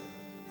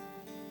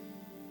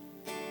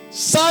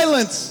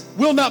 Silence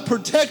will not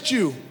protect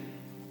you.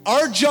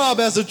 Our job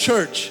as a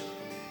church,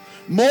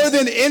 more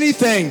than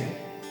anything,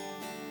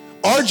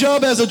 our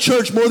job as a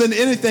church, more than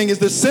anything, is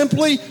to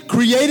simply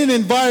create an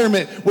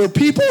environment where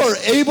people are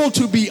able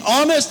to be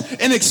honest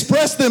and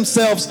express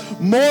themselves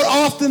more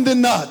often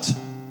than not.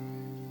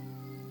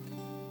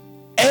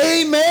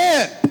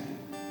 Amen.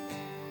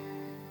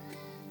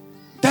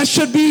 That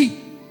should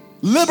be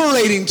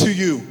liberating to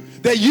you.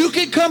 That you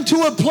can come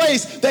to a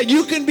place that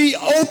you can be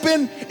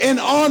open and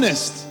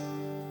honest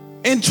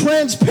and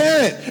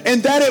transparent,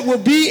 and that it will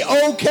be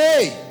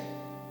okay.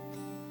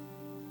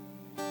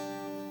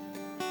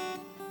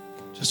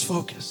 Just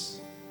focus.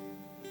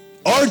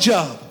 Our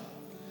job,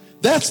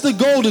 that's the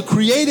goal, to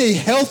create a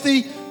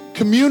healthy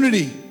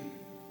community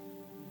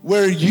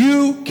where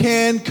you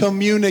can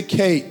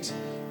communicate.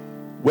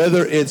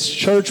 Whether it's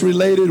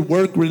church-related,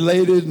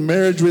 work-related,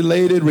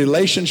 marriage-related,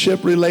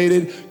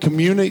 relationship-related,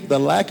 the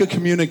lack of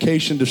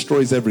communication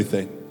destroys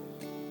everything.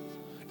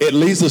 It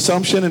leaves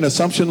assumption, and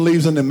assumption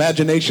leaves an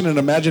imagination, and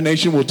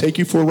imagination will take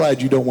you for a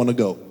ride you don't want to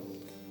go.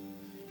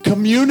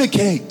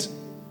 Communicate.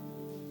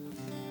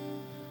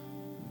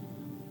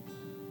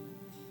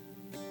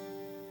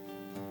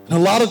 And a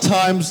lot of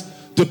times,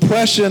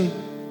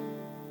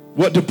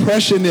 what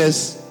depression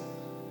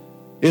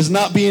is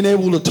not being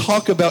able to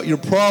talk about your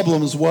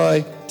problems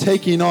while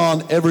taking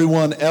on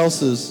everyone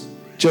else's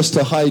just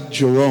to hide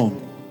your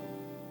own.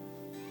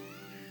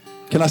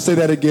 Can I say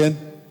that again?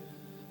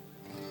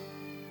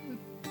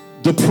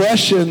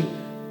 Depression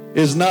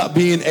is not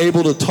being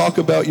able to talk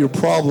about your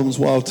problems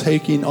while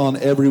taking on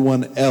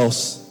everyone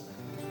else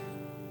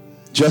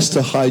just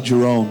to hide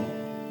your own.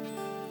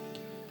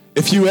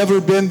 If you've ever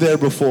been there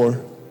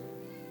before,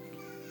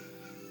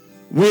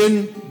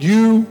 when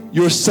you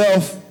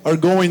yourself are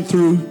going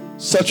through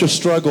such a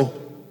struggle,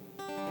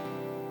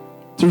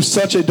 through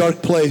such a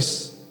dark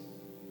place,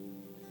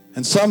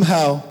 and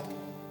somehow,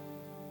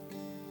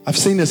 I've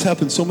seen this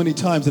happen so many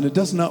times, and it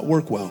does not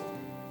work well.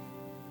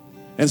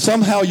 And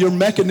somehow your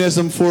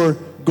mechanism for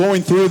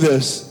going through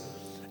this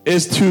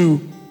is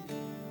to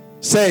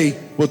say,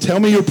 well, tell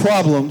me your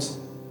problems,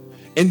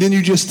 and then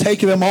you just take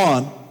them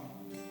on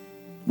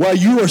while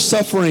you are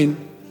suffering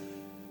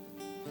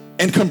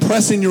and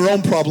compressing your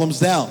own problems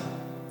down.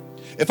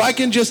 If I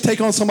can just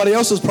take on somebody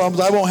else's problems,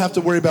 I won't have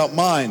to worry about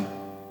mine.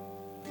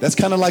 That's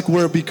kind of like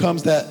where it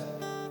becomes that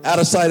out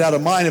of sight, out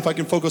of mind. If I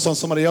can focus on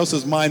somebody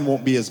else's, mine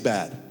won't be as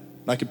bad.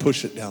 And I can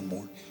push it down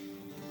more.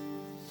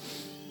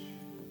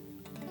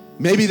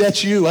 Maybe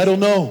that's you. I don't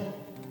know.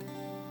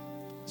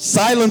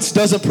 Silence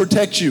doesn't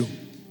protect you.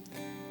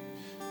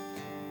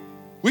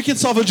 We can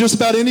solve just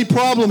about any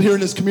problem here in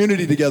this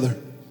community together.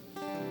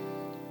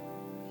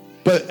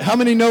 But how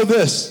many know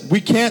this? We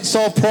can't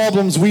solve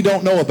problems we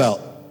don't know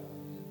about.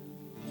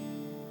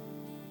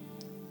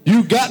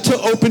 You got to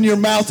open your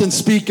mouth and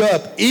speak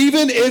up,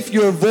 even if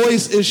your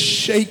voice is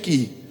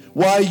shaky.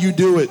 Why you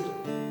do it?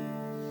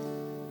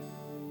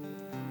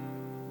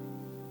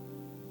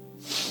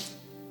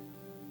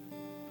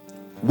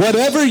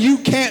 Whatever you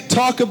can't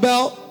talk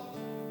about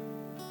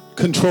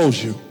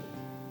controls you.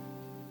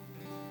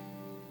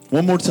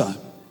 One more time.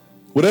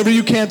 Whatever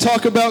you can't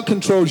talk about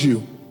controls you.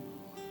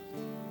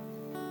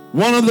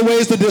 One of the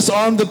ways to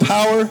disarm the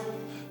power,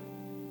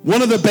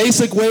 one of the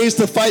basic ways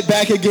to fight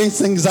back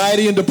against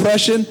anxiety and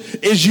depression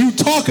is you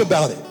talk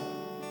about it.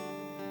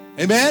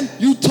 Amen?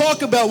 You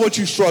talk about what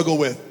you struggle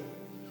with.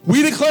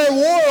 We declare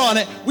war on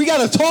it. We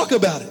got to talk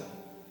about it.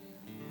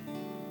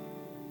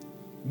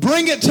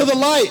 Bring it to the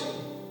light.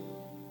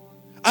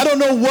 I don't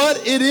know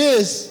what it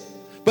is,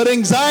 but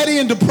anxiety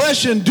and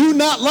depression do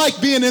not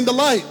like being in the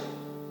light.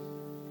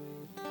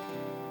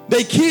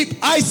 They keep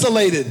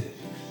isolated.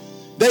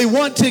 They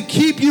want to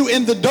keep you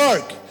in the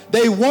dark.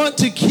 They want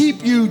to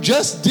keep you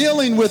just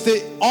dealing with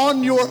it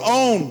on your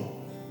own.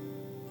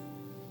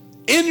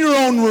 In your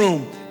own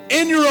room,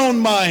 in your own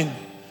mind,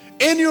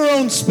 in your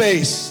own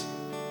space.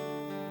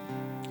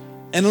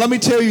 And let me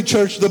tell you,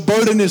 church, the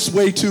burden is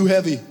way too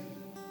heavy.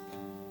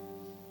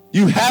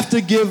 You have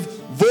to give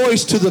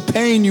voice to the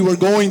pain you are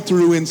going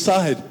through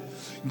inside.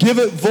 Give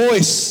it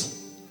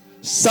voice.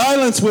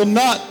 Silence will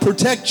not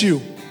protect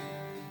you.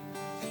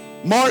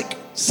 Mark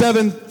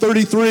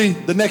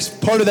 7:33, the next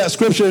part of that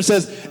scripture, it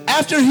says,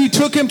 after he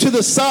took him to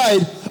the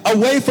side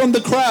away from the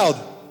crowd.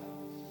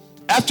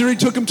 After he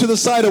took him to the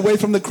side away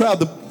from the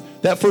crowd.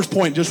 That first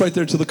point, just right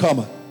there to the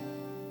comma.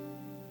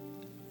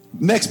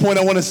 Next point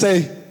I want to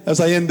say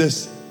as I end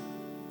this.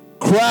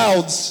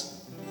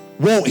 Crowds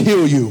won't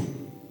heal you.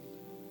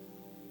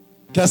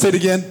 Can I say it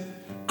again?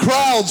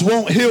 Crowds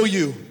won't heal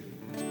you.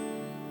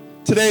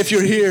 Today, if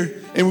you're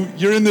here and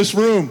you're in this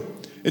room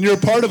and you're a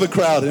part of a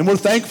crowd and we're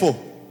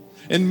thankful,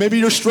 and maybe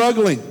you're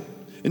struggling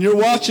and you're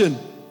watching.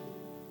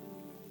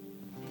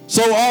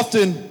 So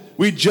often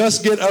we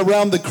just get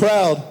around the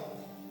crowd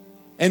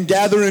and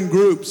gather in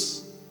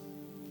groups.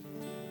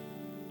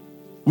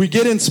 We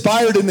get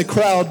inspired in the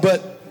crowd,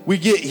 but we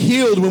get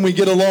healed when we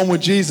get along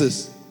with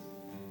Jesus.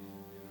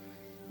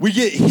 We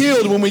get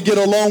healed when we get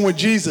along with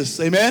Jesus.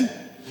 Amen?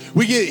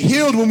 We get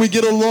healed when we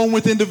get along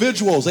with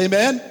individuals.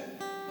 Amen?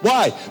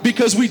 Why?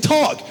 Because we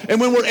talk. And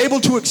when we're able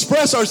to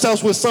express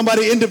ourselves with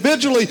somebody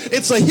individually,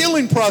 it's a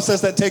healing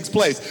process that takes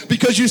place.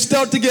 Because you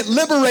start to get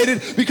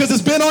liberated because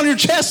it's been on your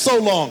chest so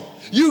long.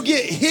 You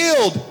get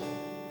healed.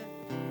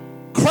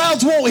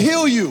 Crowds won't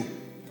heal you.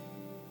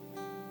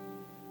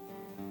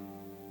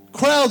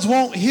 Crowds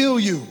won't heal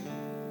you.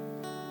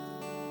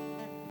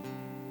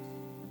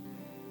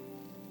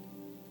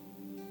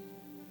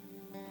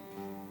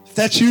 If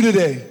that's you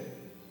today,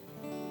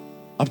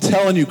 I'm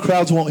telling you,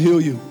 crowds won't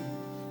heal you.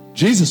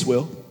 Jesus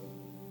will.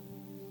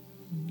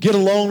 Get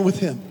along with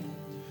him.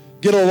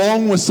 Get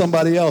along with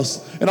somebody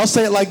else. And I'll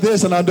say it like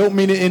this, and I don't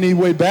mean it in any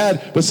way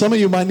bad, but some of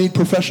you might need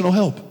professional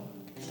help.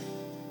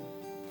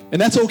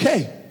 And that's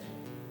okay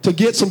to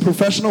get some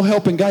professional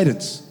help and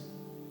guidance.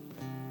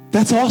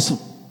 That's awesome.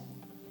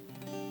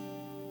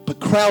 But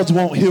crowds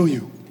won't heal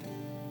you.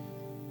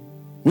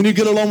 When you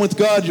get along with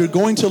God, you're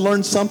going to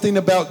learn something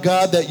about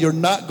God that you're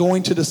not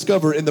going to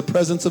discover in the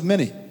presence of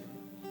many.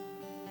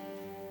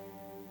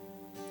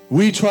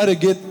 We try to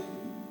get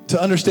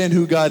to understand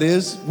who God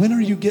is. When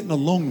are you getting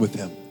along with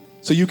him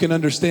so you can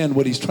understand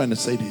what he's trying to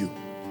say to you?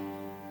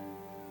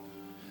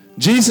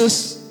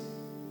 Jesus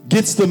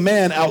gets the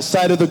man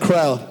outside of the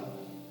crowd.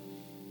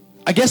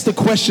 I guess the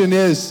question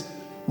is,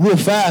 real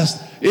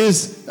fast,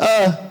 is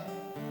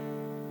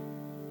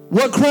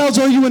what crowds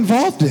are you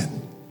involved in?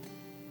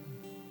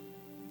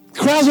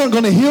 Crowds aren't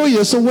going to heal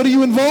you, so what are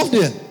you involved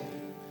in?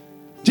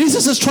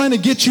 Jesus is trying to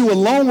get you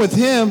along with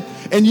him,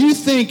 and you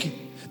think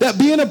that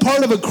being a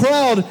part of a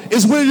crowd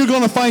is where you're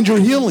going to find your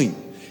healing.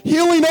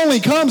 Healing only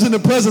comes in the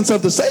presence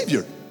of the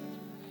Savior.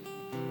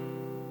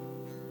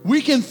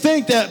 We can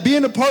think that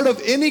being a part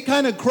of any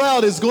kind of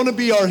crowd is going to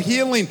be our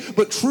healing,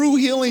 but true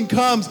healing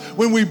comes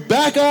when we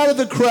back out of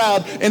the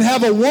crowd and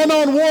have a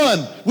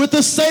one-on-one with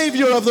the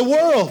Savior of the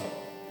world.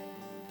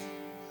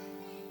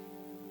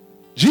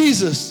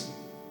 Jesus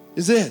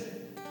is it.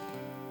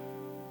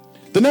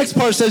 The next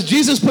part says,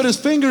 Jesus put his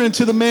finger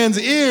into the man's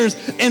ears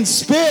and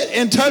spit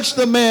and touched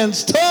the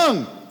man's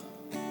tongue.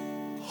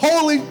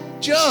 Holy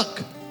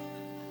junk.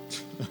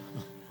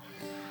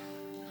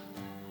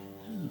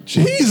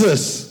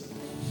 Jesus.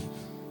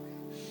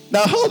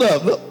 Now hold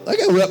up. Look, I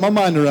got to wrap my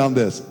mind around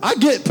this. I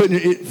get putting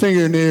your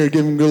finger in the ear,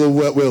 giving a little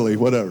wet willy,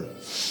 whatever.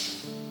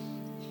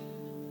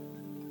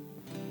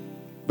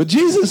 But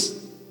Jesus,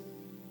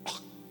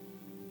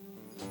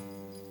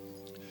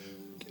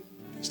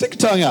 stick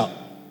your tongue out.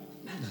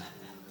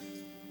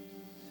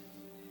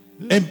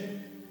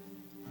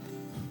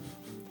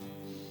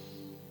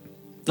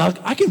 Now,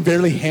 I can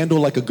barely handle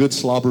like a good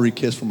slobbery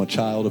kiss from a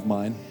child of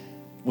mine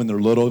when they're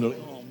little. And they're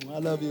like, oh, I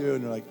love you.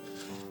 And they're like,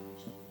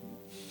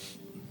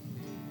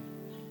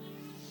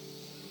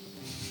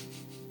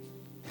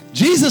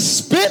 Jesus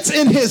spits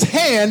in his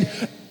hand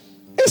and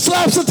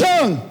slaps the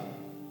tongue.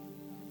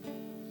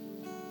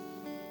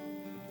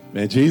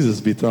 Man,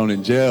 Jesus be thrown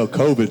in jail.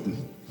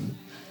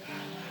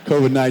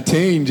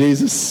 COVID-19,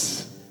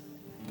 Jesus.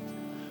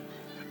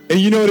 And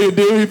you know what he'd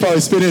do? He'd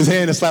probably spit in his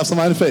hand and slap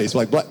somebody in the face.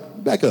 Like,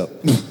 back up.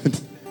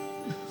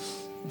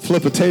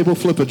 Flip a table,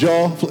 flip a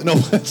jaw.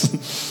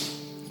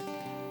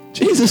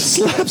 Jesus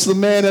slaps the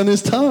man on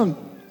his tongue.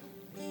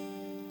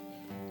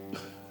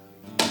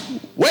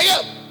 Wake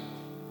up!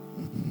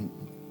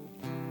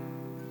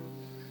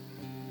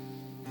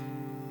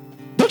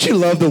 Don't you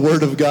love the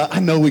Word of God? I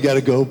know we got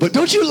to go, but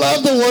don't you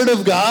love the Word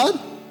of God?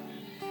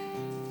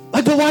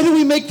 Like, but why do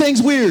we make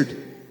things weird?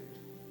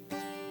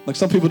 Like,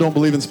 some people don't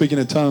believe in speaking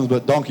in tongues,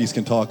 but donkeys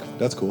can talk.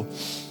 That's cool.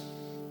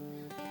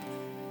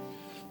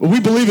 Well, we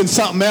believe in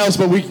something else,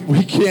 but we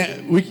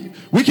can't. We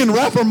can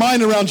wrap our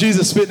mind around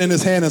Jesus spitting in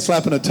his hand and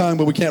slapping a tongue,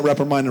 but we can't wrap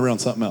our mind around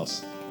something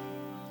else.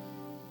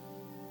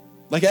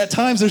 Like, at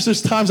times, there's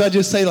just times I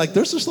just say, like,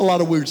 there's just a lot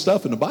of weird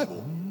stuff in the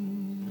Bible.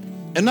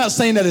 And not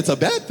saying that it's a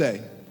bad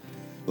thing.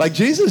 Like,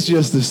 Jesus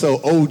just is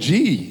so OG.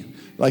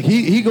 Like,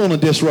 he going to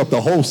disrupt the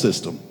whole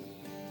system.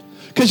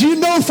 Because you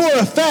know for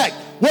a fact,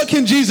 what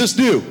can Jesus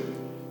do?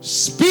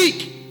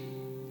 Speak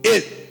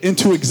it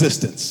into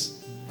existence.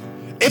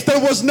 If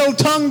there was no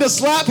tongue to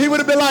slap, he would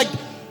have been like,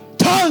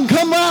 tongue,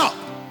 come out.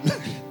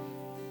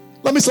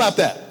 Let me slap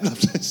that.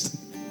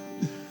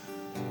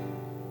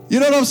 You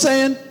know what I'm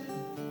saying?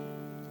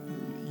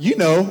 You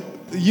know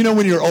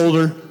when you're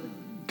older,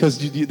 because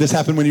this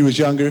happened when you was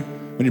younger,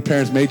 when your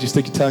parents made you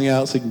stick your tongue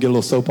out so you can get a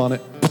little soap on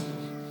it.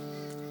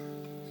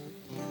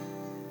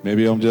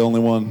 Maybe I'm the only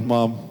one.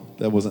 Mom,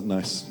 that wasn't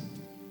nice.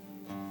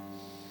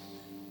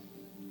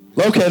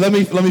 Okay, let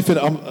me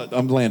finish.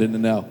 I'm landing it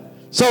now.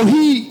 So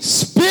he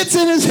spits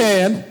in his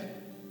hand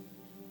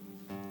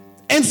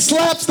and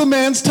slaps the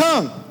man's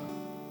tongue.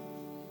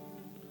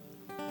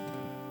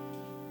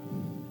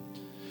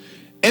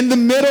 In the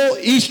Middle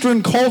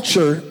Eastern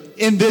culture,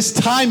 in this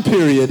time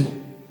period,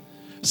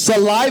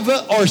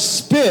 saliva or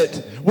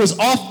spit was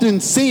often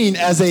seen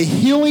as a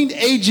healing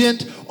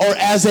agent or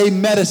as a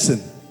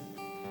medicine.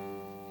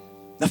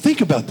 Now think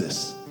about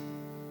this.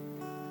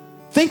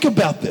 Think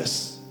about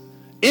this.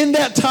 In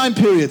that time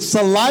period,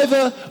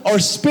 saliva or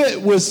spit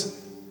was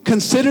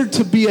considered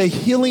to be a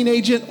healing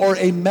agent or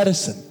a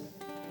medicine.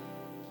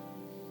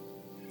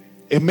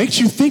 It makes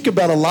you think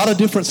about a lot of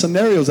different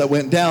scenarios that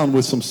went down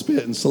with some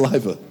spit and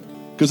saliva.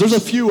 Because there's a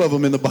few of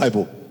them in the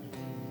Bible.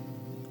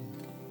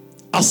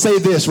 I'll say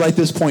this, write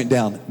this point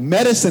down.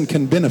 Medicine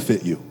can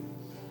benefit you.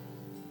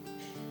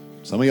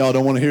 Some of y'all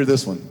don't want to hear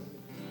this one.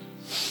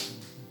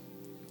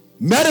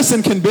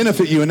 Medicine can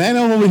benefit you. And I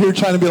know I'm over here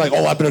trying to be like,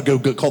 oh, I better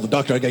go call the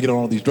doctor. I got to get on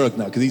all these drugs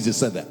now because he just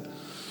said that.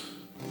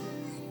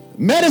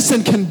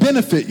 Medicine can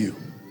benefit you.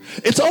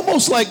 It's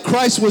almost like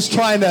Christ was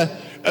trying to,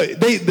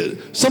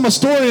 some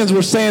historians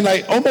were saying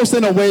like almost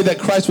in a way that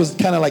Christ was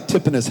kind of like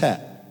tipping his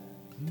hat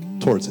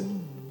towards it.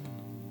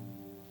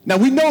 Now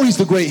we know he's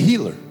the great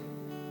healer.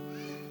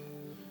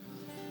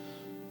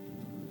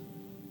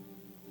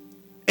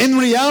 In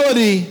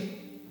reality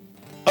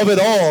of it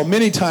all,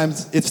 many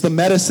times it's the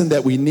medicine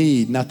that we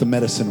need, not the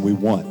medicine we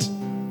want.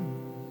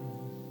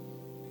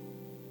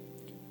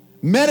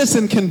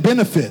 Medicine can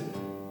benefit.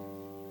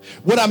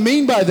 What I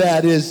mean by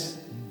that is,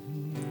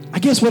 I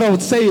guess what I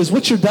would say is,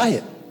 what's your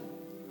diet?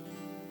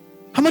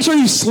 How much are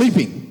you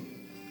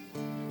sleeping?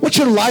 What's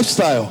your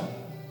lifestyle?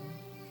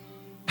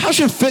 How's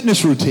your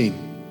fitness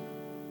routine?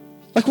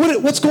 Like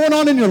what's going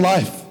on in your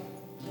life?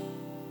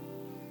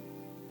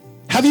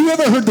 Have you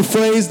ever heard the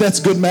phrase, that's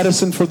good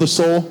medicine for the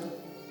soul?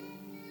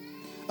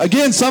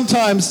 Again,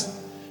 sometimes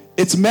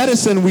it's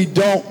medicine we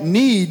don't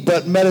need,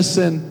 but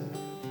medicine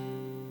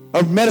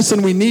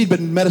we need, but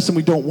medicine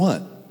we don't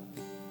want.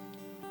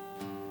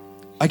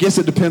 I guess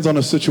it depends on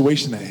the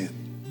situation at hand.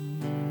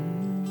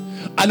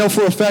 I know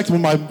for a fact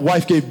when my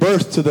wife gave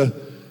birth to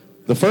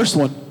the first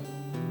one,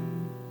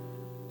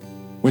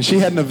 when she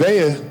had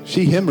Nevaeh,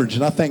 she hemorrhaged,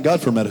 and I thank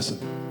God for medicine.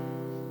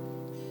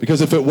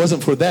 Because if it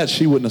wasn't for that,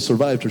 she wouldn't have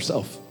survived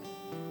herself.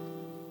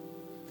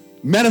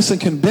 Medicine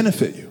can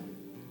benefit you.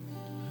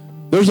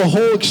 There's a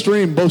whole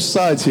extreme, both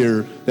sides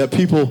here, that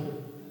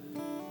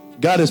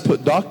God has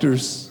put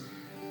doctors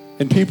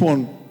and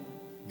people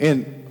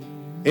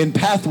in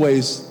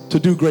pathways to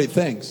do great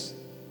things.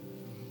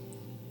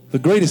 The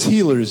greatest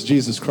healer is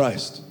Jesus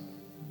Christ.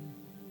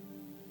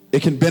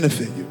 It can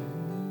benefit you.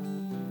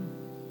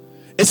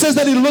 It says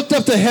that he looked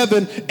up to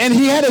heaven and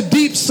he had a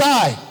deep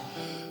sigh.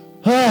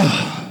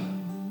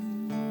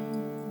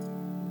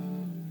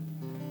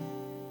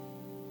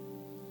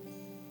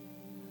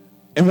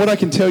 And what I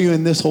can tell you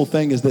in this whole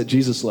thing is that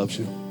Jesus loves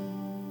you.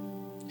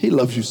 He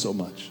loves you so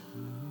much.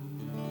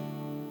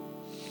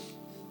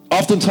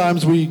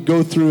 Oftentimes we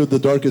go through the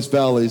darkest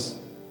valleys,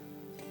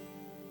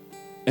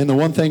 and the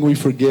one thing we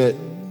forget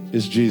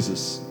is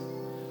Jesus.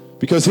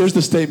 Because here's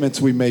the statements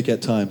we make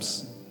at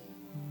times.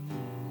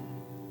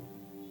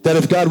 That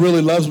if God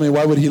really loves me,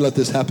 why would he let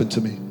this happen to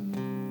me?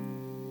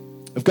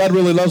 If God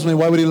really loves me,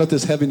 why would he let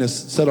this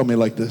heaviness set on me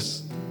like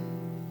this?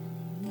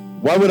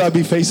 Why would I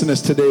be facing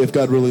this today if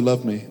God really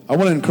loved me? I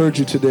want to encourage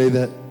you today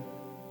that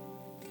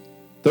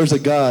there's a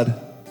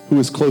God who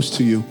is close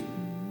to you.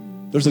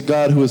 There's a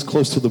God who is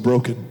close to the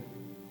broken.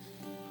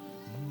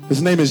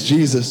 His name is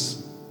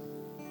Jesus.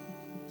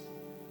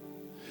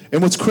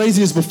 And what's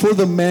crazy is before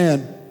the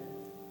man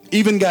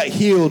even got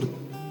healed,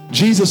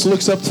 Jesus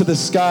looks up to the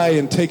sky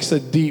and takes a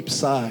deep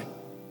sigh.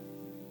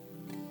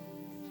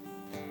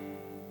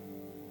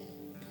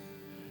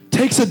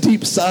 Takes a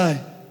deep sigh.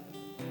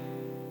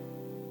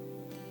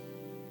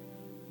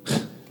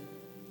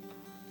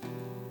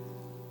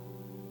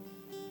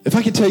 If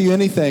I could tell you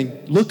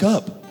anything, look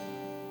up.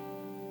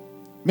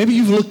 Maybe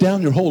you've looked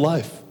down your whole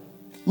life.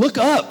 Look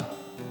up.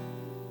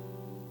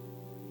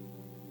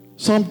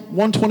 Psalm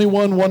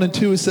 121, 1 and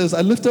 2, it says,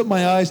 I lift up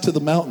my eyes to the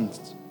mountains.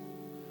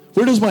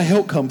 Where does my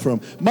help come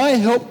from? My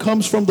help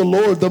comes from the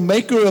Lord, the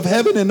maker of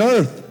heaven and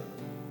earth.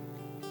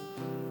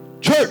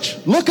 Church,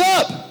 look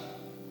up.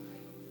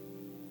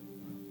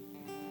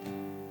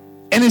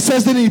 And it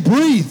says that he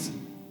breathed.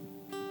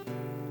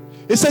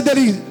 It said that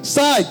he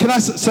sighed. Can I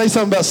say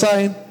something about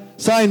sighing?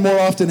 Sighing more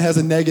often has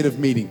a negative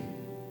meaning.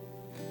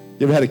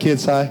 You ever had a kid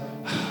sigh?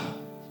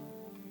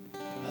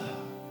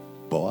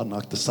 Boy, I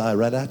knocked the sigh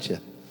right at you.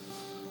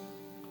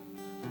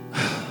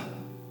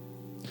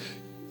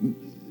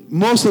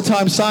 Most of the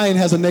time, sighing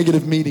has a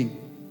negative meaning.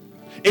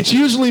 It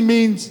usually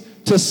means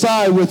to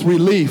sigh with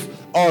relief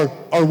or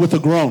with a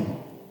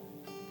groan.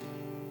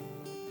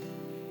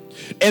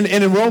 And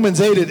in Romans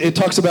 8, it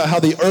talks about how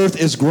the earth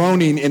is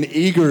groaning and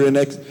eager and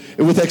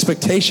with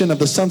expectation of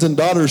the sons and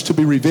daughters to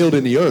be revealed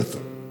in the earth.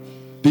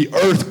 The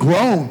earth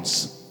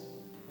groans.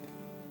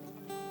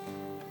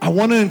 I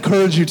want to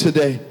encourage you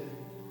today.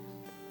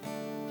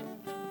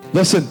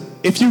 Listen,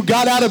 if you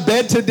got out of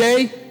bed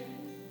today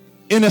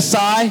in a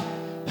sigh,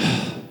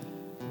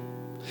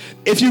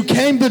 if you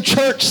came to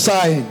church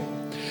sighing,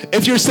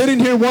 if you're sitting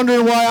here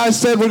wondering why I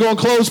said we're going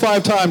to close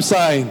 5 times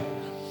sighing,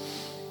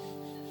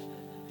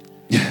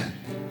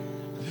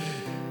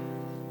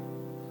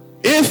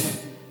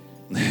 if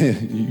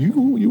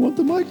you want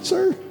the mic,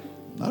 sir?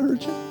 I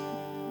heard you.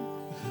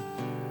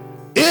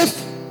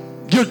 If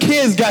your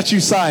kids got you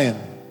sighing,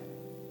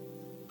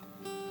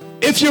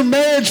 if your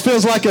marriage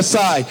feels like a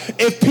sigh,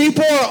 if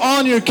people are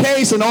on your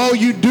case and all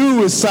you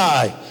do is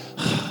sigh,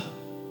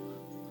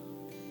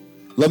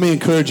 let me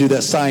encourage you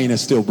that sighing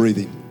is still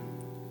breathing.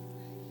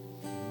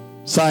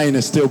 Sighing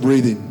is still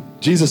breathing.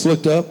 Jesus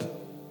looked up,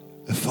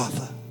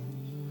 Ephphatha,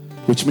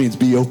 which means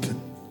be open.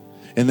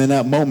 And in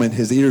that moment,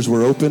 his ears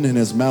were open and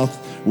his mouth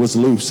was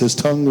loose. His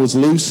tongue was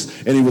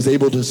loose and he was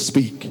able to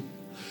speak.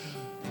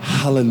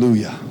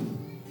 Hallelujah.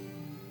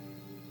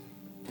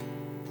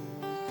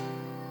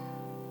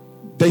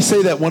 They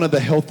say that one of the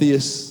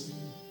healthiest,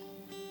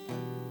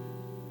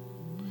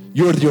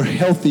 you're your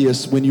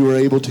healthiest when you are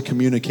able to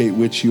communicate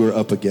which you are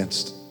up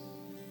against.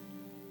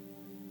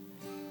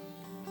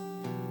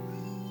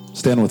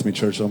 Stand with me,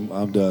 church.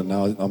 I'm done.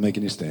 Now I'm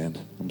making you stand.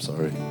 I'm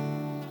sorry.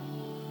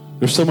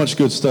 There's so much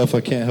good stuff, I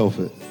can't help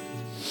it.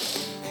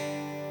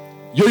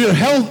 You're your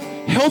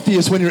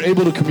healthiest when you're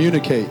able to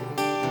communicate.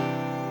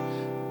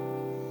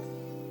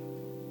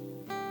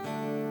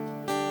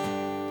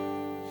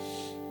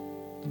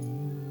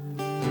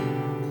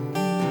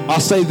 I'll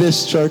say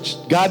this, church.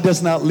 God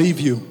does not leave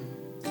you.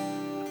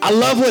 I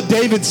love what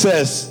David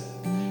says.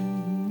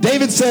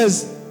 David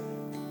says,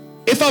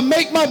 if I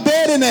make my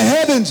bed in the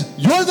heavens,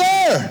 you're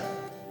there.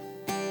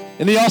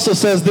 And he also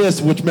says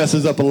this, which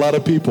messes up a lot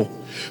of people.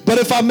 But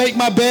if I make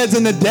my beds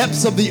in the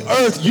depths of the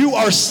earth, you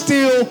are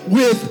still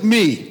with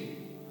me.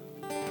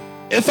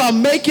 If I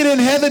make it in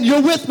heaven,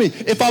 you're with me.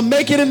 If I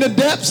make it in the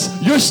depths,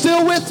 you're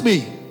still with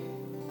me.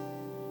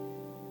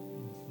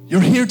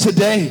 You're here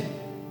today.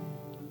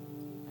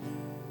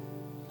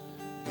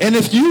 And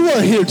if you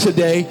are here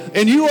today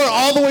and you are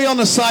all the way on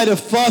the side of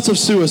thoughts of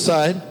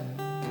suicide,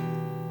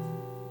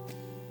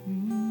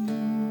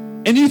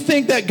 and you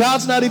think that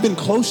God's not even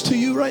close to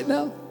you right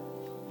now,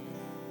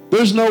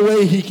 there's no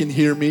way he can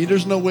hear me.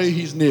 There's no way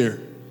he's near.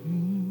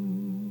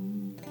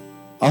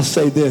 I'll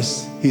say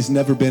this, he's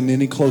never been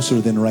any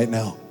closer than right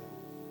now,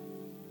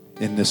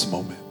 in this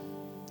moment,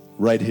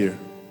 right here.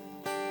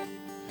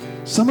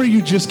 Some of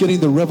you just getting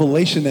the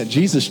revelation that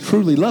Jesus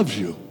truly loves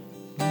you.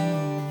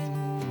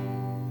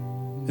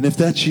 And if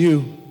that's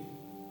you,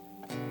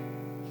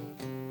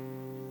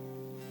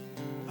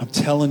 I'm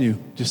telling you,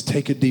 just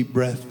take a deep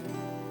breath.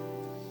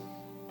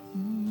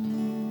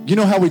 You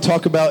know how we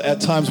talk about at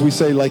times we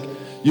say like,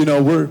 you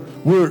know, we're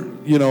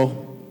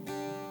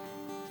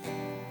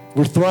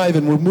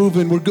thriving, we're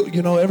moving, we're good,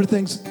 you know,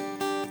 everything's,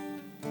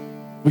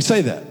 we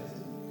say that.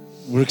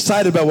 We're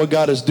excited about what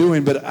God is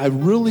doing, but I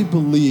really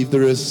believe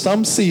there is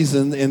some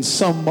season and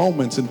some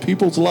moments in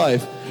people's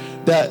life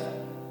that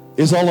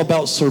is all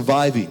about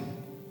surviving.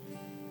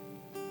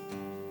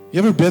 You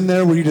ever been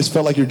there where you just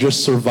felt like you're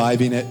just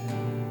surviving it?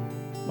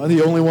 Am I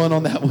the only one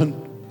on that one?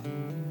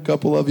 a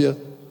couple of you.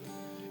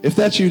 If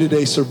that's you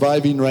today,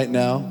 surviving right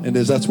now, and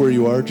as that's where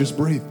you are, just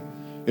breathe.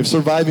 If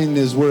surviving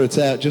is where it's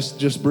at,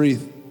 just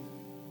breathe.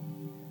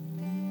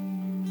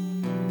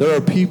 There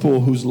are people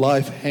whose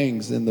life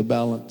hangs in the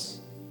balance.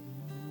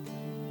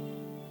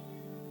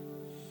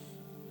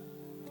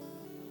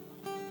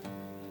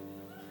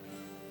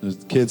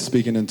 There's kids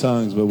speaking in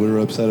tongues, but we were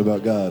upset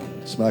about God,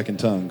 smacking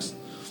tongues.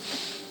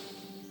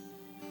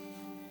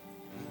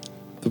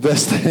 The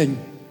best thing,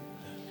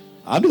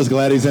 I'm just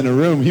glad he's in the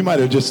room. He might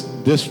have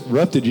just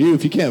disrupted you.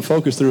 If you can't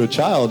focus through a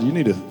child, you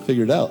need to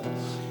figure it out.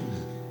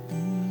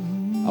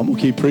 I'm going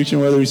to keep preaching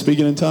whether he's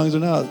speaking in tongues or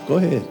not. Go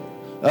ahead.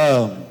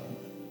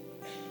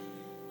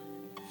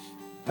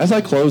 As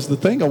I close, the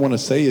thing I want to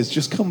say is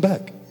just come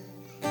back.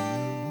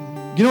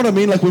 You know what I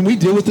mean? Like when we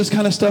deal with this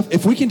kind of stuff,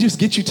 if we can just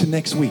get you to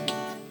next week.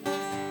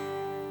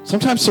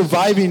 Sometimes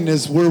surviving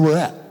is where we're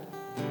at.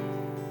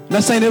 I'm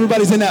not saying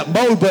everybody's in that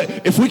mode,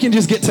 but if we can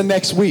just get to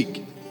next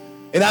week.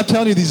 And I'm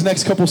telling you, these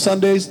next couple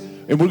Sundays,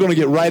 and we're going to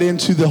get right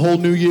into the whole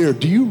new year.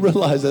 Do you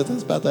realize that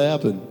that's about to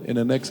happen in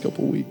the next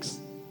couple weeks?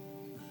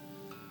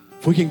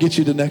 If we can get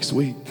you to next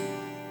week.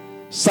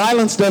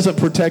 Silence doesn't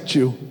protect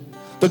you.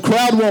 The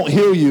crowd won't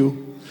heal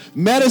you.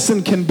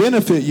 Medicine can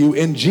benefit you,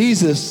 and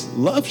Jesus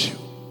loves you.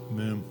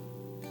 Amen.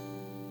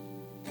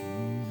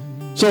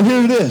 So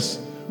here it is.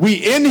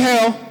 We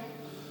inhale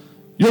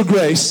your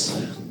grace.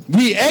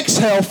 We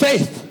exhale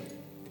faith.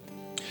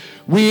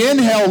 We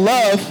inhale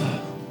love,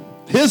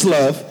 his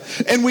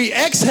love, and we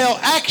exhale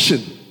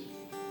action.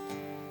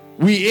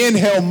 We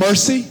inhale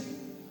mercy.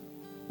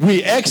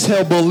 We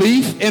exhale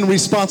belief and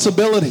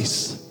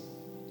responsibilities.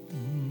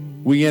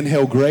 We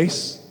inhale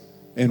grace,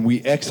 and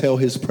we exhale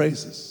his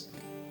praises.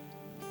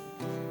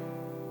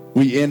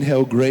 We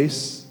inhale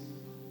grace,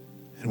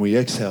 and we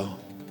exhale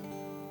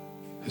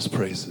his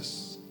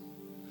praises.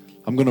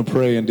 I'm going to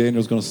pray, and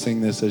Daniel's going to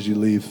sing this as you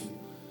leave.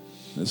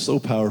 It's so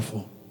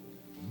powerful.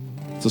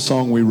 It's a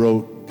song we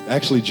wrote.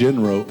 Actually,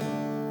 Jen wrote.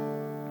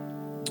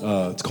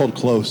 It's called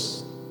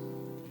Close.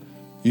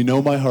 You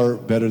know my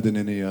heart better than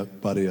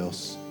anybody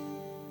else.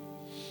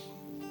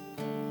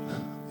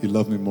 You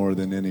love me more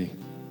than any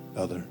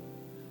other.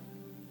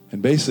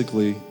 And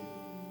basically,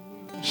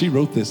 she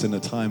wrote this in a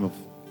time of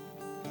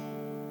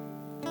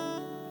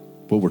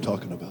what we're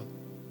talking about.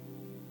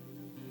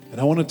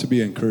 And I want it to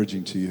be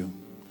encouraging to you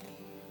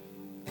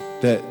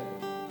that,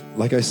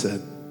 like I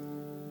said,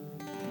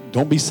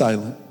 don't be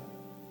silent.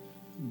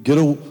 Get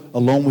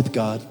alone with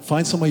God.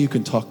 Find somebody you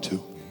can talk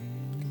to.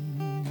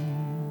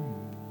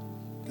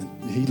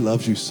 And he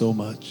loves you so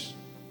much.